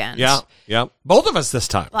this weekend. Yeah. Both of us this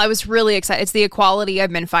time. Well, I was really excited. It's the equality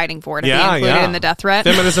I've been fighting for to be included in the death threat.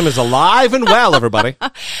 Feminism is alive and well, everybody.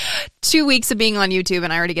 2 weeks of being on YouTube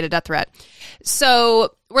and I already get a death threat.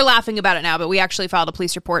 So we're laughing about it now, but we actually filed a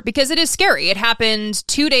police report because it is scary. It happened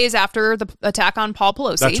 2 days after the attack on Paul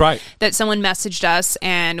Pelosi. That's right. That someone messaged us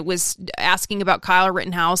and was asking about Kyle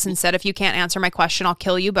Rittenhouse and said, if you can't answer my question, I'll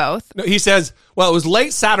kill you both. No, he says, well, it was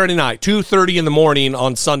late Saturday night, 2:30 in the morning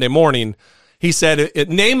on Sunday morning. He said,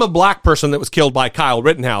 name a black person that was killed by Kyle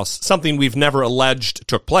Rittenhouse, something we've never alleged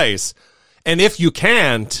took place. And if you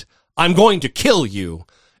can't, I'm going to kill you.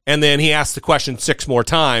 And then he asked the question 6 more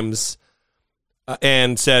times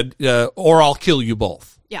and said, or I'll kill you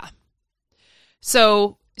both. Yeah.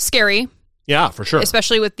 So scary. Yeah, for sure.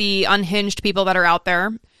 Especially with the unhinged people that are out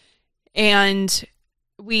there. And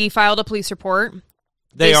we filed a police report.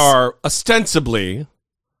 They are ostensibly,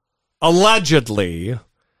 allegedly,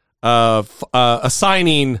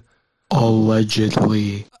 assigning a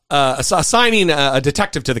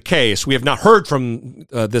detective to the case. We have not heard from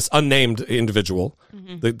this unnamed individual,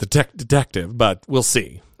 the detective, but we'll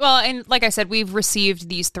see. Well, and like I said, we've received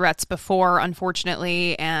these threats before,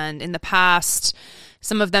 unfortunately, and in the past,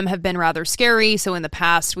 some of them have been rather scary. So in the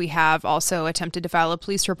past, we have also attempted to file a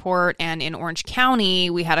police report, and in Orange County,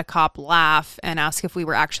 we had a cop laugh and ask if we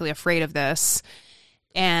were actually afraid of this.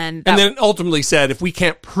 And then ultimately said, if we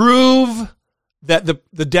can't prove that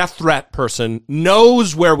the death threat person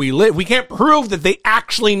knows where we live, we can't prove that they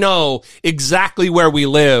actually know exactly where we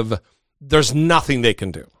live, there's nothing they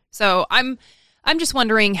can do. So I'm just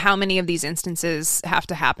wondering how many of these instances have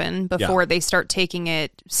to happen before they start taking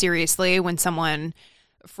it seriously, when someone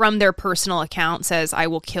from their personal account says, I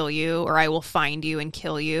will kill you, or I will find you and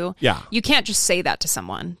kill you. Yeah. You can't just say that to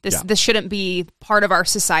someone. This shouldn't be part of our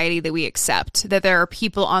society that we accept, that there are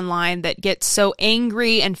people online that get so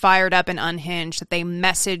angry and fired up and unhinged that they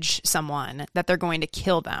message someone that they're going to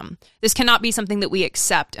kill them. This cannot be something that we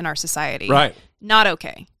accept in our society. Right. Not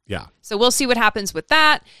okay. Yeah. So we'll see what happens with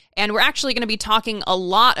that. And we're actually going to be talking a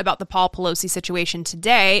lot about the Paul Pelosi situation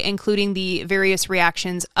today, including the various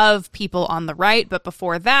reactions of people on the right. But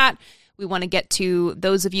before that, we want to get to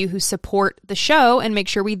those of you who support the show and make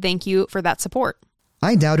sure we thank you for that support.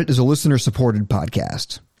 I Doubt It is a listener-supported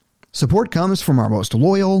podcast. Support comes from our most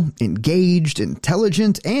loyal, engaged,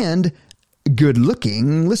 intelligent, and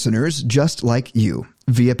good-looking listeners just like you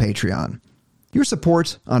via Patreon. Your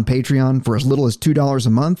support on Patreon for as little as $2 a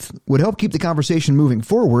month would help keep the conversation moving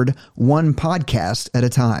forward one podcast at a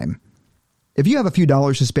time. If you have a few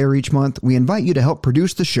dollars to spare each month, we invite you to help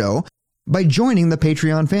produce the show by joining the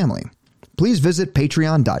Patreon family. Please visit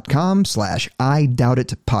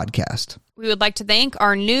patreon.com/IDoubtItPodcast. We would like to thank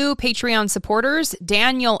our new Patreon supporters,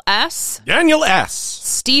 Daniel S., Daniel S.,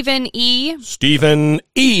 Stephen E., Stephen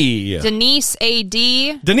E., Denise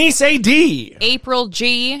A.D., Denise A.D., April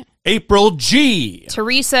G., April G.,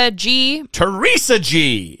 Teresa G., Teresa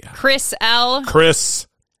G., Chris L., Chris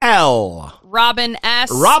L., Robin S.,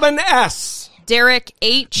 Robin S., Derek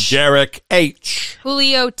H., Derek H.,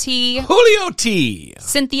 Julio T., Julio T.,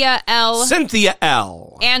 Cynthia L., Cynthia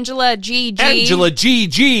L., Angela G. G., Angela G.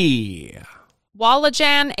 G.,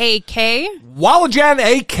 Wallajan A.K., Wallajan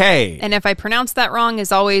A.K. And if I pronounce that wrong,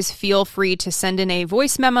 as always, feel free to send in a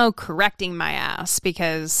voice memo correcting my ass,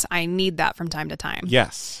 because I need that from time to time.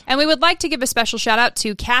 Yes. And we would like to give a special shout out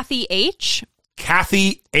to Kathy H.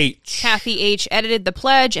 Kathy H. Kathy H. edited the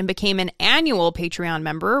pledge and became an annual Patreon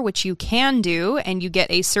member, which you can do, and you get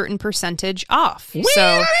a certain percentage off.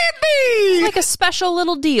 So it's like a special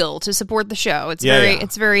little deal to support the show.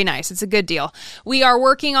 It's very nice. It's a good deal. We are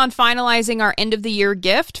working on finalizing our end of the year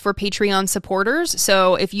gift for Patreon supporters.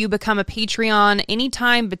 So if you become a Patreon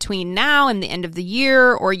anytime between now and the end of the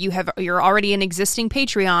year, or you're already an existing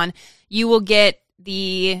Patreon, you will get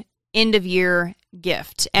the end of year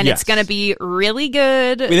gift, and it's going to be really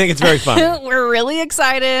good. We think it's very fun. We're really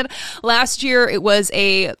excited. Last year it was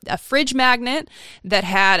a fridge magnet that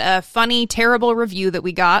had a funny, terrible review that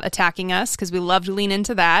we got attacking us, because we love to lean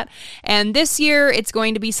into that. And this year it's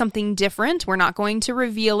going to be something different. We're not going to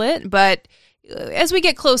reveal it, but as we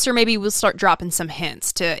get closer, maybe we'll start dropping some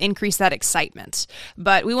hints to increase that excitement,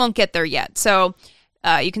 but we won't get there yet. So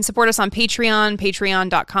you can support us on Patreon,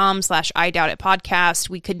 patreon.com/IDoubtItPodcast.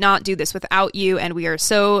 We could not do this without you, and we are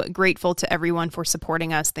so grateful to everyone for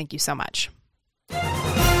supporting us. Thank you so much.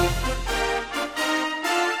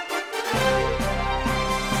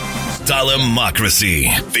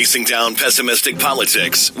 Stalemocracy. Facing down pessimistic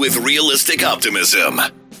politics with realistic optimism.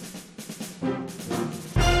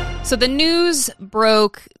 So the news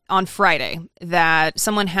broke on Friday that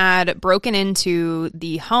someone had broken into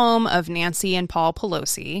the home of Nancy and Paul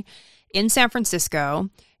Pelosi in San Francisco,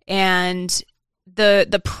 and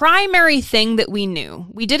the primary thing that we knew,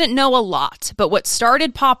 we didn't know a lot, but what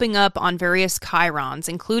started popping up on various chyrons,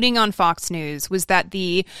 including on Fox News, was that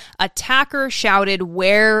the attacker shouted,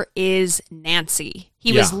 "Where is Nancy?"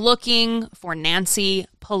 He was looking for Nancy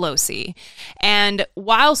Pelosi. And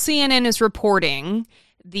while CNN is reporting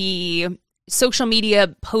the social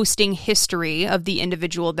media posting history of the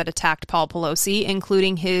individual that attacked Paul Pelosi,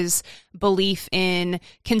 including his belief in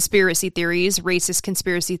conspiracy theories, racist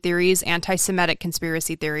conspiracy theories, anti-Semitic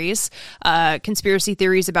conspiracy theories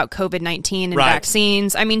about COVID-19 and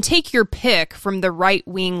vaccines. I mean, take your pick from the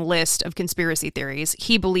right-wing list of conspiracy theories.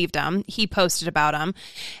 He believed them. He posted about them.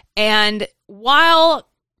 And while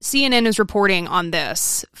CNN is reporting on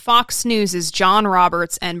this, Fox News' John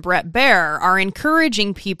Roberts and Brett Baer are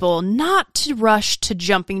encouraging people not to rush to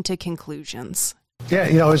jumping to conclusions.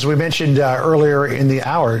 Yeah, as we mentioned earlier in the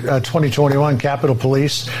hour, 2021 Capitol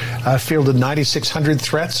Police fielded 9,600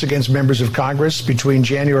 threats against members of Congress between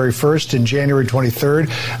January 1st and January 23rd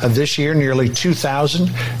of this year, nearly 2,000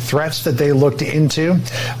 threats that they looked into.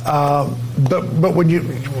 But when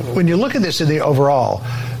you look at this in the overall,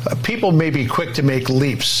 people may be quick to make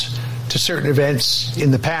leaps to certain events in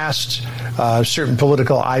the past, certain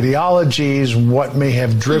political ideologies, what may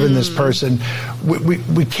have driven this person.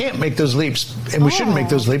 We can't make those leaps, and we shouldn't make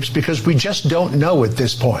those leaps, because we just don't know at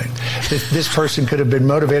this point. This person could have been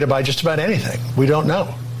motivated by just about anything. We don't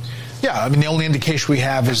know. Yeah, I mean, the only indication we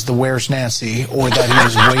have is the "Where's Nancy?" or that he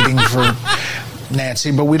was waiting for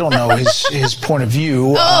Nancy, but we don't know his point of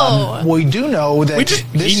view. We do know that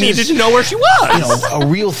he needed to know where she was. A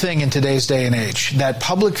real thing in today's day and age, that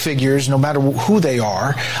public figures, no matter who they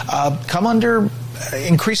are, come under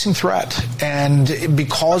increasing threat. And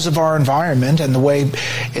because of our environment and the way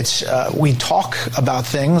we talk about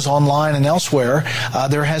things online and elsewhere,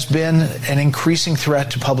 there has been an increasing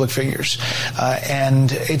threat to public figures.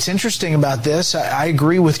 And it's interesting about this. I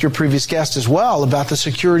agree with your previous guest as well about the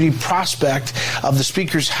security prospect of the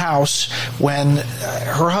Speaker's house when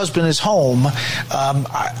her husband is home.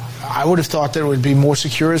 I would have thought that it would be more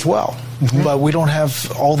secure as well. Mm-hmm. But we don't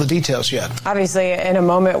have all the details yet. Obviously, in a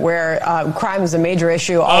moment where crime is a major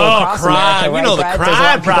issue all across America. Right, you know, the Brett?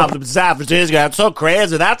 crime problem in San Francisco. It's so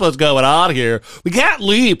crazy. That's what's going on here. We can't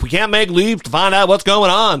leap. We can't make leaps to find out what's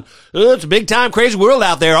going on. It's a big-time crazy world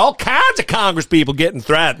out there. All kinds of Congress people getting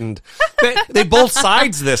threatened. They both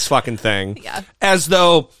sides this fucking thing. Yeah. As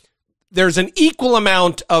though there's an equal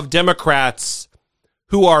amount of Democrats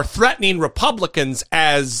who are threatening Republicans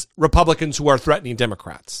as Republicans who are threatening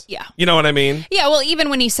Democrats. Yeah. You know what I mean? Yeah, well, even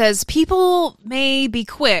when he says people may be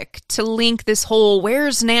quick to link this whole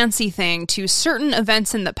 "where's Nancy" thing to certain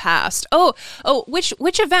events in the past. Which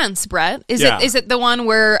events, Brett? Is it the one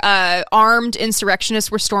where armed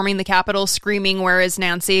insurrectionists were storming the Capitol screaming "where is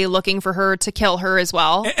Nancy," looking for her to kill her as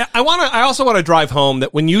well? I also want to drive home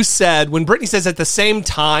that when Brittany says at the same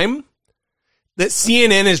time that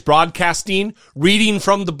CNN is broadcasting, reading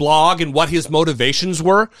from the blog and what his motivations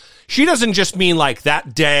were, she doesn't just mean like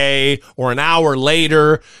that day or an hour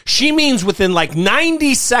later. She means within like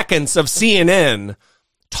 90 seconds of CNN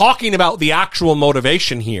talking about the actual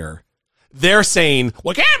motivation here. They're saying,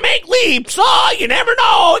 we can't make leaps. Oh, you never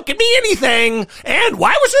know. It could be anything. And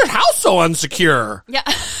why was her house so unsecure? Yeah.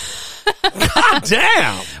 God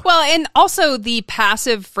damn. Well, and also the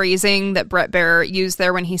passive phrasing that Brett Baer used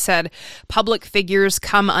there when he said public figures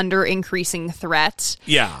come under increasing threat.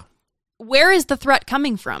 Yeah. Where is the threat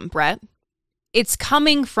coming from, Brett? It's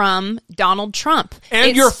coming from Donald Trump.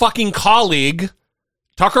 And your fucking colleague,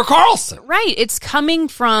 Tucker Carlson. Right. It's coming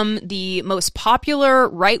from the most popular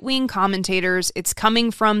right-wing commentators. It's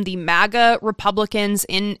coming from the MAGA Republicans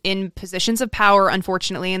in positions of power,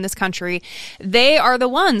 unfortunately, in this country. They are the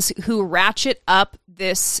ones who ratchet up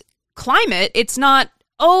this climate. It's not,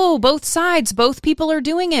 both sides, both people are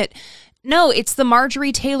doing it. No, it's the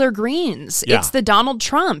Marjorie Taylor Greens. Yeah. It's the Donald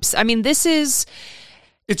Trumps. I mean, this is...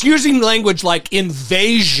 It's using language like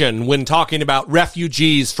invasion when talking about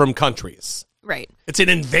refugees from countries. Right. It's an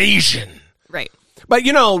invasion. Right. But,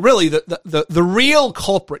 you know, really, the real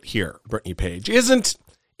culprit here, Brittany Page, isn't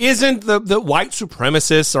the white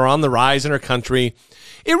supremacists are on the rise in our country.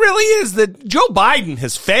 It really is that Joe Biden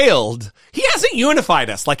has failed. He hasn't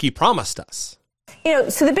unified us like he promised us. You know,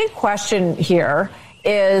 so the big question here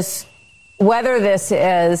is whether this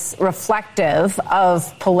is reflective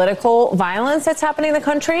of political violence that's happening in the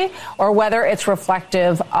country or whether it's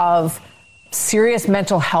reflective of serious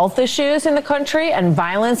mental health issues in the country and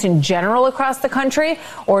violence in general across the country,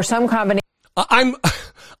 or some combination.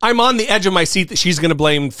 I'm on the edge of my seat that she's going to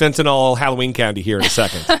blame fentanyl Halloween candy here in a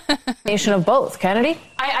second. Combination of both, Kennedy?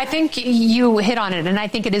 I think you hit on it, and I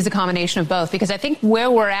think it is a combination of both, because I think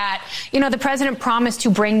where we're at, you know, the president promised to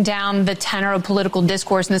bring down the tenor of political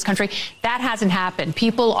discourse in this country. That hasn't happened.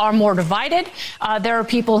 People are more divided. There are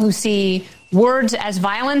people who see words as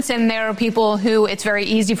violence, and there are people who it's very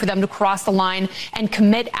easy for them to cross the line and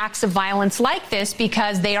commit acts of violence like this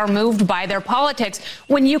because they are moved by their politics.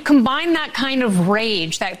 When you combine that kind of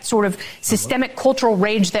rage, that sort of systemic cultural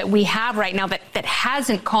rage that we have right now that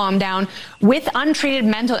hasn't calmed down, with untreated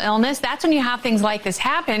mental illness, that's when you have things like this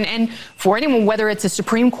happen. And for anyone, whether it's a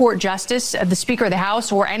Supreme Court justice, the Speaker of the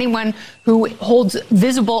House, or anyone who holds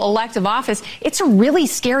visible elective office, it's a really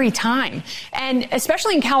scary time. And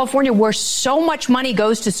especially in California, where so much money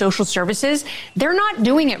goes to social services, they're not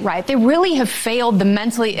doing it right. They really have failed the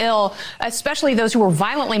mentally ill, especially those who are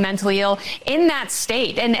violently mentally ill in that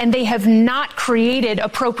state. And they have not created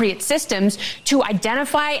appropriate systems to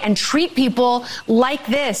identify and treat people like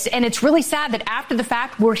this. And it's really sad that after the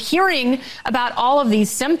fact, we're hearing about all of these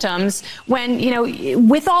symptoms when, you know,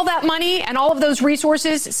 with all that money and all of those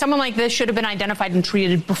resources, someone like this should have been identified and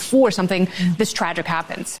treated before something this tragic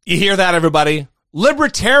happens. You hear that, everybody?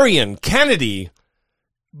 Libertarian Kennedy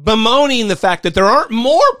bemoaning the fact that there aren't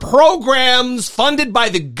more programs funded by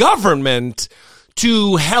the government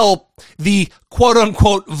to help the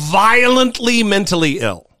quote-unquote violently mentally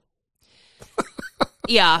ill.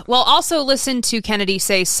 Yeah. Well, also listen to Kennedy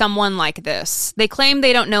say someone like this. They claim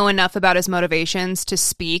they don't know enough about his motivations to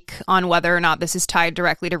speak on whether or not this is tied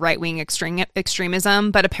directly to right-wing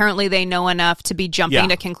extremism, but apparently they know enough to be jumping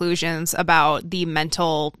to conclusions about the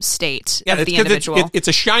mental state of the individual. It's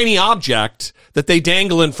a shiny object that they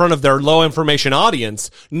dangle in front of their low-information audience,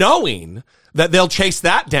 knowing that they'll chase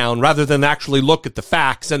that down rather than actually look at the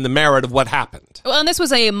facts and the merit of what happened. Well, and this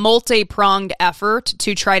was a multi-pronged effort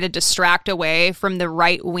to try to distract away from the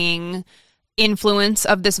right-wing influence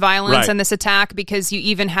of this violence and this attack, because you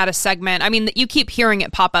even had a segment, I mean, you keep hearing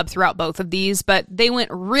it pop up throughout both of these, but they went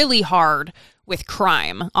really hard with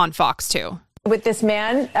crime on Fox 2. With this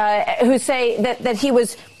man who say that he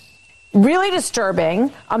was really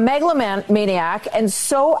disturbing, a megalomaniac, and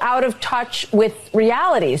so out of touch with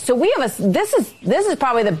reality. So we have this is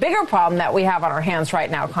probably the bigger problem that we have on our hands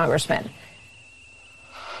right now, Congressman.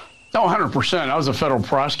 Oh, 100%. I was a federal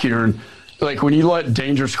prosecutor, and like when you let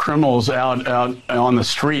dangerous criminals out on the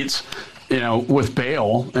streets, with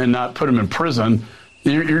bail and not put them in prison,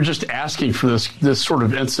 you're just asking for this sort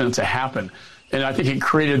of incident to happen. And I think it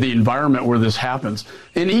created the environment where this happens.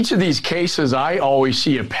 In each of these cases, I always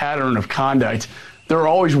see a pattern of conduct. There are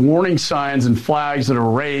always warning signs and flags that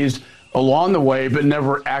are raised along the way, but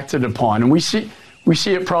never acted upon. And we see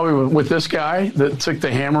it probably with this guy that took the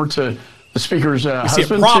hammer to the speaker's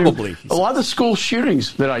husband. Probably a lot of the school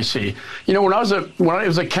shootings that I see. When I was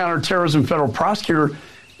a counterterrorism federal prosecutor,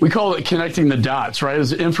 we call it connecting the dots, right? It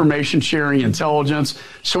was information sharing, intelligence,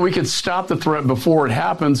 so we could stop the threat before it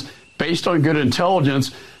happens. Based on good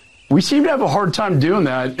intelligence, we seem to have a hard time doing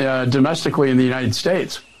that domestically in the United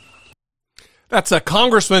States. That's a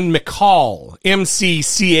Congressman McCaul,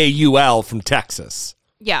 McCaul from Texas.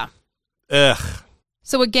 Yeah. Ugh.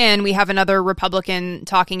 So again, we have another Republican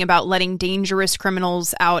talking about letting dangerous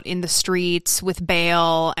criminals out in the streets with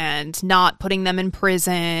bail and not putting them in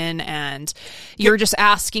prison. And you're just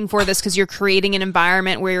asking for this because you're creating an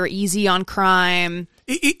environment where you're easy on crime.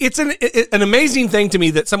 It's an amazing thing to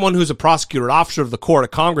me that someone who's a prosecutor, an officer of the court, a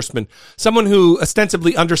congressman, someone who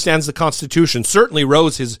ostensibly understands the Constitution, certainly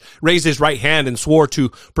raised his right hand and swore to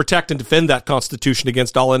protect and defend that Constitution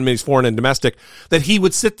against all enemies, foreign and domestic, that he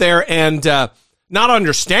would sit there and not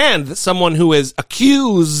understand that someone who is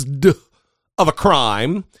accused of a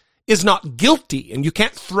crime is not guilty. And you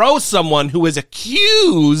can't throw someone who is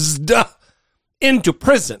accused into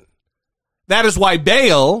prison. That is why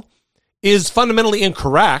bail is fundamentally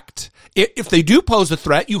incorrect. If they do pose a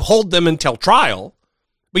threat, you hold them until trial,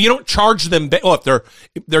 but you don't charge them. If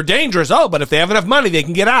they're dangerous, but if they have enough money, they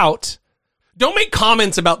can get out. Don't make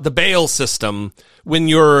comments about the bail system when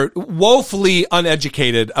you're woefully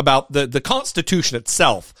uneducated about the Constitution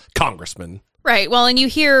itself, Congressman. Right. Well, and you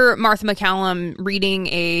hear Martha McCallum reading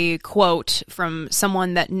a quote from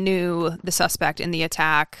someone that knew the suspect in the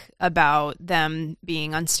attack about them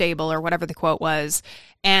being unstable or whatever the quote was.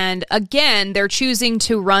 And again, they're choosing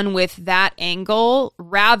to run with that angle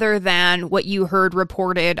rather than what you heard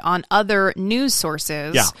reported on other news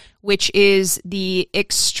sources, which is the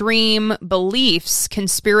extreme beliefs,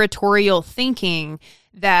 conspiratorial thinking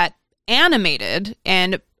that animated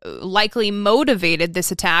and likely motivated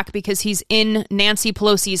this attack because he's in Nancy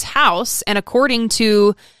Pelosi's house. And according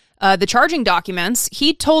to the charging documents,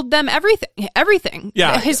 he told them everything.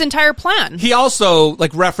 Yeah. His entire plan. He also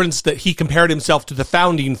referenced that he compared himself to the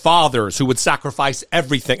founding fathers who would sacrifice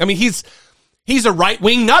everything. I mean, he's a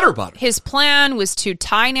right-wing nutterbutter. His plan was to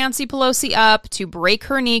tie Nancy Pelosi up, to break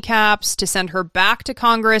her kneecaps, to send her back to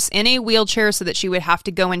Congress in a wheelchair so that she would have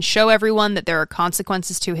to go and show everyone that there are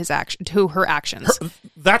consequences to her actions.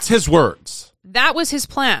 That's his words. That was his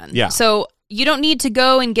plan. Yeah. So you don't need to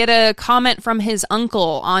go and get a comment from his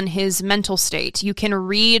uncle on his mental state. You can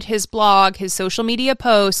read his blog, his social media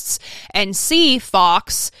posts, and see,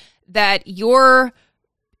 Fox, that your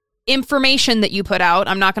information that you put out,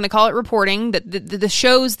 I'm not going to call it reporting, that the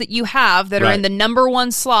shows that you have that are in the number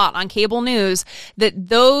one slot on cable news, that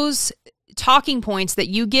those talking points that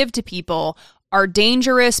you give to people are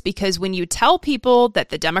dangerous because when you tell people that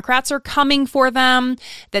the Democrats are coming for them,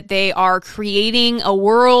 that they are creating a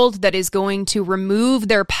world that is going to remove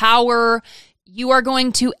their power, you are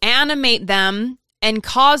going to animate them and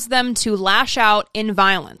cause them to lash out in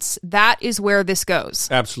violence. That is where this goes.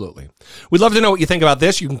 Absolutely. We'd love to know what you think about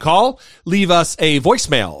this. You can call, leave us a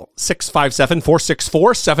voicemail,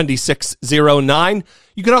 657-464-7609.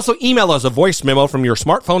 You can also email us a voice memo from your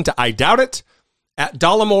smartphone to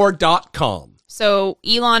idoubt@dollemore.com. So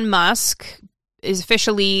Elon Musk is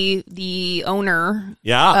officially the owner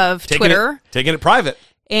of Twitter. Taking it private.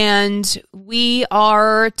 And we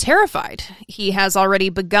are terrified. He has already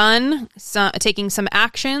begun taking some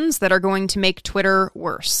actions that are going to make Twitter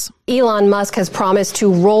worse. Elon Musk has promised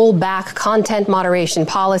to roll back content moderation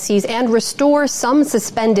policies and restore some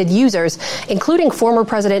suspended users, including former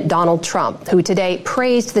President Donald Trump, who today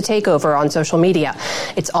praised the takeover on social media.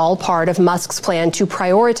 It's all part of Musk's plan to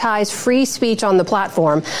prioritize free speech on the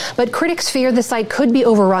platform, but critics fear the site could be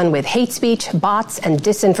overrun with hate speech, bots, and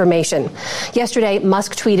disinformation. Yesterday,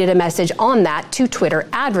 Musk tweeted a message on that to Twitter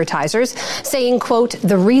advertisers, saying, quote,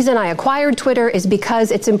 "The reason I acquired Twitter is because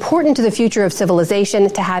it's important to the future of civilization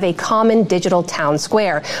to have a common digital town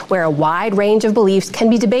square where a wide range of beliefs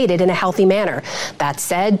can be debated in a healthy manner. That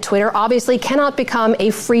said, Twitter obviously cannot become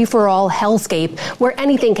a free-for-all hellscape where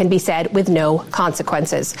anything can be said with no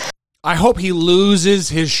consequences." I hope he loses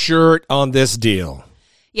his shirt on this deal.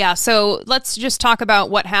 Yeah, so let's just talk about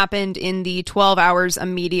what happened in the 12 hours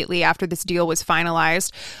immediately after this deal was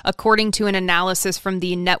finalized. According to an analysis from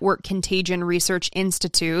the Network Contagion Research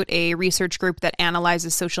Institute, a research group that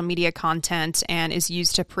analyzes social media content and is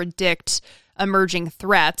used to predict emerging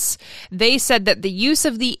threats, they said that the use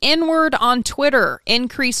of the N-word on Twitter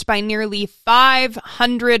increased by nearly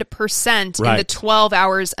 500% in the 12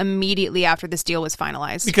 hours immediately after this deal was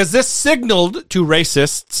finalized. Because this signaled to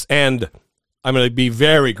racists and, I'm going to be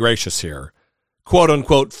very gracious here,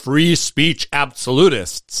 quote-unquote free speech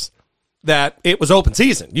absolutists, that it was open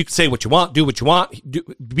season. You can say what you want, do what you want,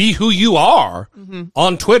 be who you are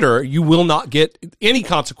on Twitter. You will not get any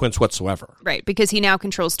consequence whatsoever. Right, because he now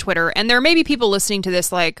controls Twitter. And there may be people listening to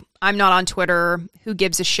this like, I'm not on Twitter, who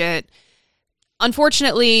gives a shit?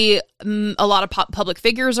 Unfortunately, a lot of public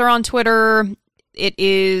figures are on Twitter. It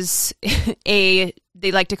is they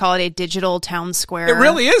like to call it a digital town square. It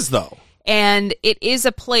really is, though. And it is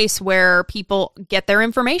a place where people get their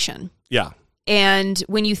information. Yeah. And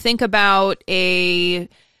when you think about a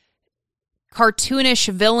cartoonish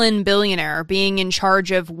villain billionaire being in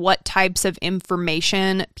charge of what types of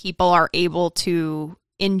information people are able to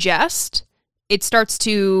ingest, it starts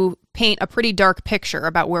to paint a pretty dark picture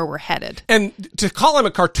about where we're headed. And to call him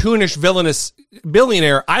a cartoonish villainous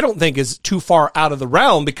billionaire, I don't think is too far out of the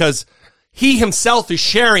realm, because he himself is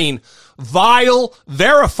sharing vile,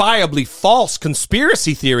 verifiably false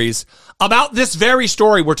conspiracy theories about this very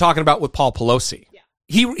story we're talking about with Paul Pelosi. Yeah.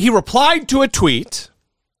 He replied to a tweet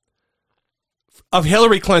of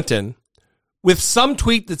Hillary Clinton with some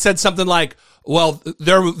tweet that said something like, well,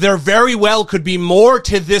 there very well could be more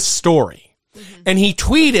to this story. Mm-hmm. And he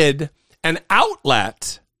tweeted an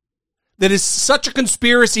outlet that is such a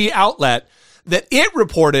conspiracy outlet that it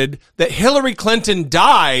reported that Hillary Clinton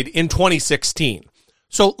died in 2016.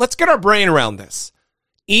 So let's get our brain around this.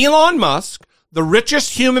 Elon Musk, the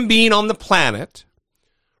richest human being on the planet,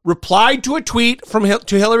 replied to a tweet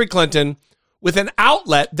to Hillary Clinton with an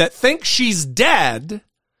outlet that thinks she's dead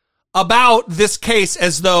about this case,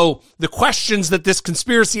 as though the questions that this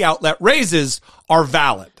conspiracy outlet raises are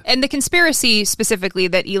valid. And the conspiracy specifically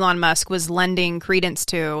that Elon Musk was lending credence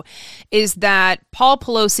to is that Paul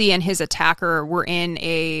Pelosi and his attacker were in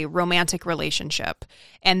a romantic relationship,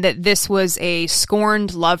 and that this was a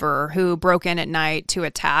scorned lover who broke in at night to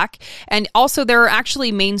attack. And also there are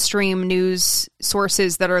actually mainstream news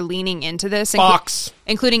sources that are leaning into this. Fox.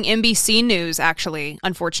 Including NBC News, actually,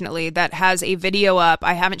 unfortunately, that has a video up.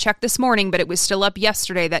 I haven't checked this morning, but it was still up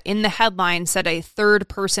yesterday, that in the headline said a third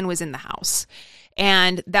person was in the house.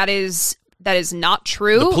 And that is not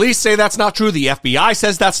true. The police say that's not true. The FBI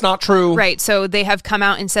says that's not true. Right. So they have come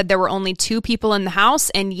out and said there were only 2 people in the house.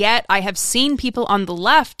 And yet I have seen people on the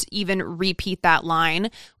left even repeat that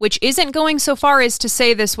line, which isn't going so far as to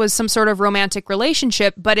say this was some sort of romantic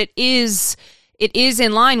relationship, but it is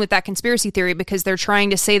in line with that conspiracy theory, because they're trying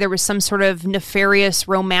to say there was some sort of nefarious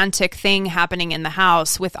romantic thing happening in the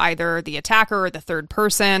house with either the attacker or the third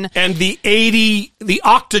person. And the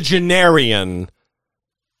octogenarian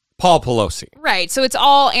Paul Pelosi. Right. So it's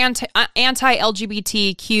all anti-LGBTQ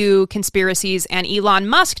conspiracies, and Elon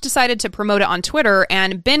Musk decided to promote it on Twitter,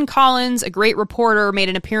 and Ben Collins, a great reporter, made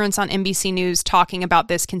an appearance on NBC News talking about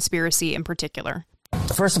this conspiracy in particular.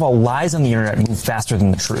 First of all, lies on the internet move faster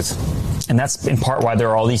than the truth. And that's in part why there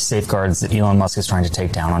are all these safeguards that Elon Musk is trying to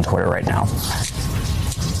take down on Twitter right now.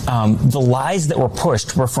 The lies that were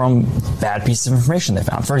pushed were from bad pieces of information they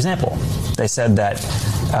found. For example, they said that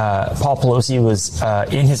Paul Pelosi was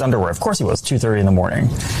in his underwear. Of course he was, 2:30 in the morning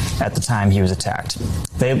at the time he was attacked.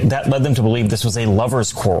 That led them to believe this was a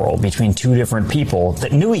lover's quarrel between 2 different people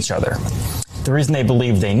that knew each other. The reason they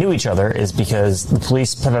believed they knew each other is because the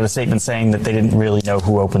police put out a statement saying that they didn't really know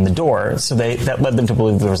who opened the door, so that led them to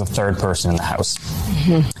believe there was a third person in the house.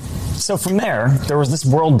 Mm-hmm. So from there was this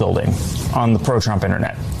world building on the pro-Trump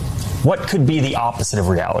internet. What could be the opposite of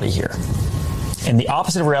reality here? And the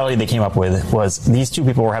opposite of reality they came up with was these two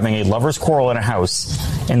people were having a lover's quarrel in a house,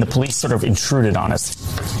 and the police sort of intruded on us.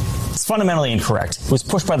 It's fundamentally incorrect. It was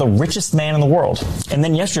pushed by the richest man in the world. And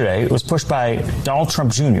then yesterday, it was pushed by Donald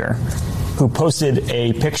Trump Jr., who posted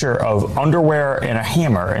a picture of underwear and a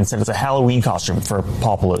hammer and said it's a Halloween costume for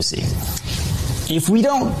Paul Pelosi. If we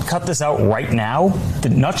don't cut this out right now,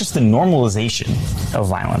 not just the normalization of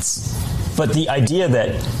violence, but the idea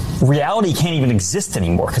that reality can't even exist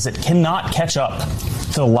anymore because it cannot catch up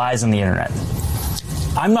to the lies on the internet.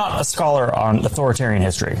 I'm not a scholar on authoritarian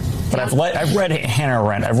history, but I've read Hannah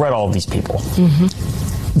Arendt. I've read all of these people. Mm-hmm.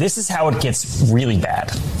 This is how it gets really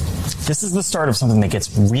bad. This is the start of something that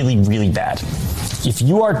gets really, really bad. If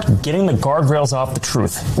you are getting the guardrails off the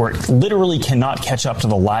truth, where it literally cannot catch up to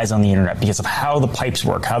the lies on the internet because of how the pipes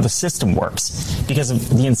work, how the system works, because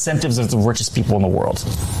of the incentives of the richest people in the world,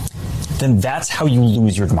 then that's how you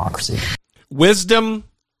lose your democracy. Wisdom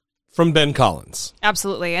from Ben Collins.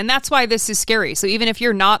 Absolutely. And that's why this is scary. So even if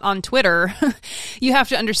you're not on Twitter, you have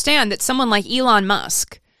to understand that someone like Elon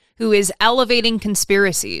Musk, who is elevating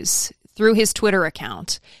conspiracies through his Twitter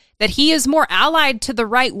account, that he is more allied to the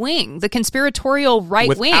right wing, the conspiratorial right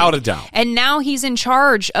wing. Without a doubt. And now he's in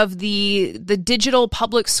charge of the digital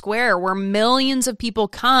public square where millions of people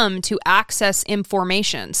come to access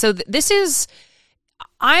information. So this is...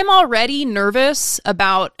 I'm already nervous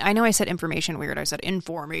about, I know I said information weird, I said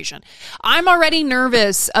information. I'm already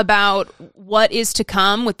nervous about what is to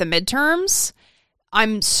come with the midterms.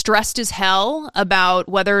 I'm stressed as hell about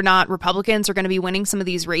whether or not Republicans are going to be winning some of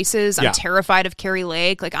these races. I'm terrified of Carrie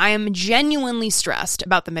Lake. Like, I am genuinely stressed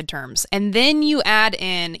about the midterms. And then you add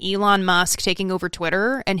in Elon Musk taking over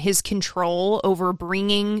Twitter and his control over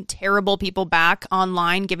bringing terrible people back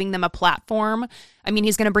online, giving them a platform. I mean,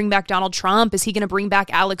 he's going to bring back Donald Trump. Is he going to bring back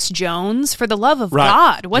Alex Jones? For the love of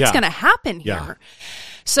God, what's going to happen here? Yeah.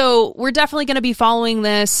 So we're definitely going to be following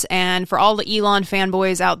this. And for all the Elon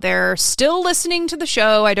fanboys out there still listening to the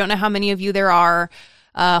show, I don't know how many of you there are,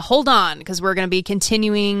 hold on, because we're going to be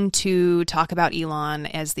continuing to talk about Elon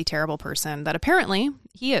as the terrible person that apparently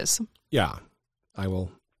he is. Yeah, I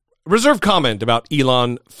will reserve comment about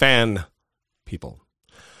Elon fan people.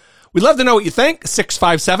 We'd love to know what you think.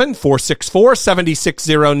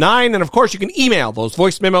 657-464-7609. And of course, you can email those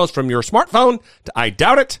voice memos from your smartphone to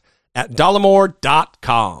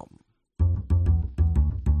idoubt.dollemore.com.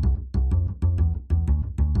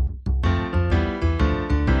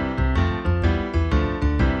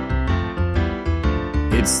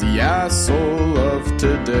 It's the asshole of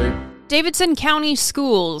today. Davidson County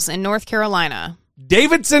Schools in North Carolina.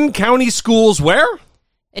 Davidson County Schools where?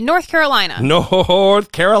 In North Carolina.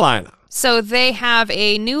 North Carolina. So they have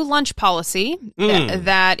a new lunch policy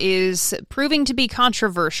that is proving to be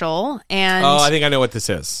controversial. And I think I know what this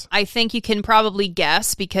is. I think you can probably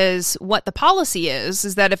guess, because what the policy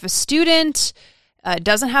is that if a student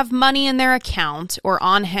doesn't have money in their account or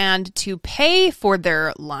on hand to pay for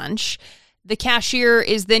their lunch, the cashier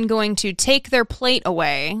is then going to take their plate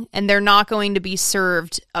away and they're not going to be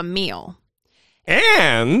served a meal.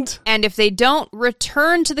 And if they don't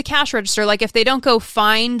return to the cash register, like if they don't go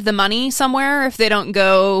find the money somewhere, if they don't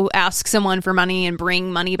go ask someone for money and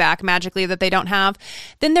bring money back magically that they don't have,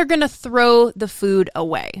 then they're going to throw the food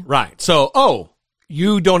away. Right. So,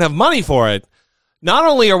 you don't have money for it. Not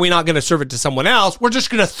only are we not going to serve it to someone else, we're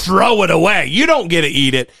just going to throw it away. You don't get to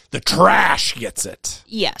eat it. The trash gets it.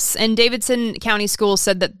 Yes. And Davidson County Schools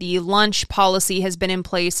said that the lunch policy has been in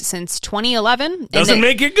place since 2011. Doesn't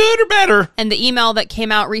make it good or better. And the email that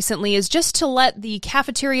came out recently is just to let the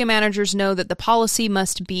cafeteria managers know that the policy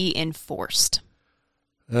must be enforced.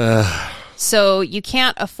 So you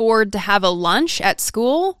can't afford to have a lunch at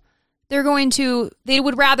school. They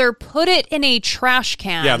would rather put it in a trash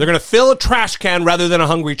can. Yeah, they're going to fill a trash can rather than a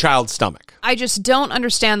hungry child's stomach. I just don't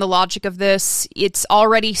understand the logic of this. It's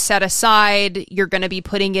already set aside. You're going to be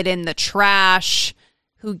putting it in the trash.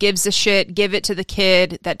 Who gives a shit? Give it to the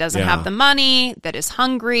kid that doesn't have the money, that is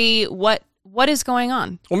hungry. What is going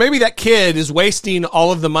on? Well, maybe that kid is wasting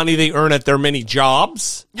all of the money they earn at their many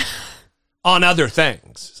jobs on other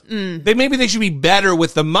things. Maybe they should be better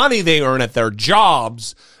with the money they earn at their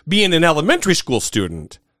jobs, being an elementary school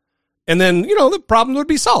student. And then, the problem would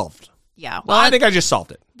be solved. Yeah. Well, I think I just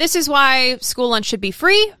solved it. This is why school lunch should be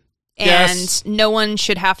free. And no one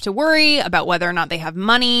should have to worry about whether or not they have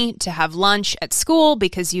money to have lunch at school,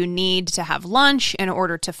 because you need to have lunch in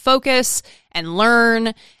order to focus and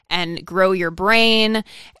learn and grow your brain.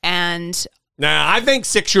 And I think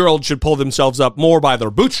 6-year-olds should pull themselves up more by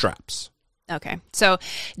their bootstraps. Okay, so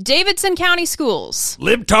Davidson County Schools.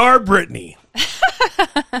 Libtard Brittany.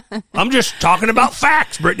 I'm just talking about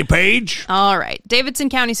facts, Brittany Page. All right, Davidson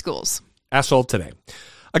County Schools. Asshole Today.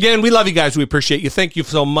 Again, we love you guys. We appreciate you. Thank you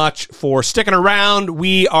so much for sticking around.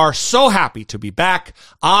 We are so happy to be back.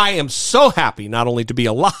 I am so happy not only to be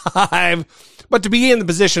alive, but to be in the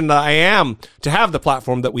position that I am, to have the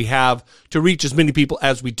platform that we have to reach as many people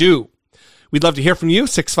as we do. We'd love to hear from you,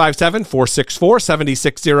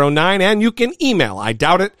 657-464-7609, and you can email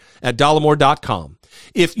idoubt@dollemore.com.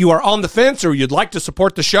 If you are on the fence or you'd like to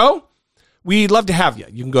support the show, we'd love to have you.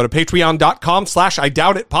 You can go to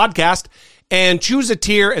patreon.com/IDoubtItPodcast and choose a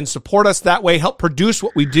tier and support us that way. Help produce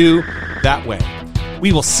what we do that way.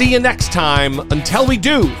 We will see you next time. Until we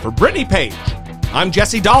do, for Brittany Page, I'm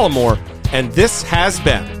Jesse Dollemore, and this has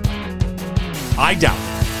been I Doubt It.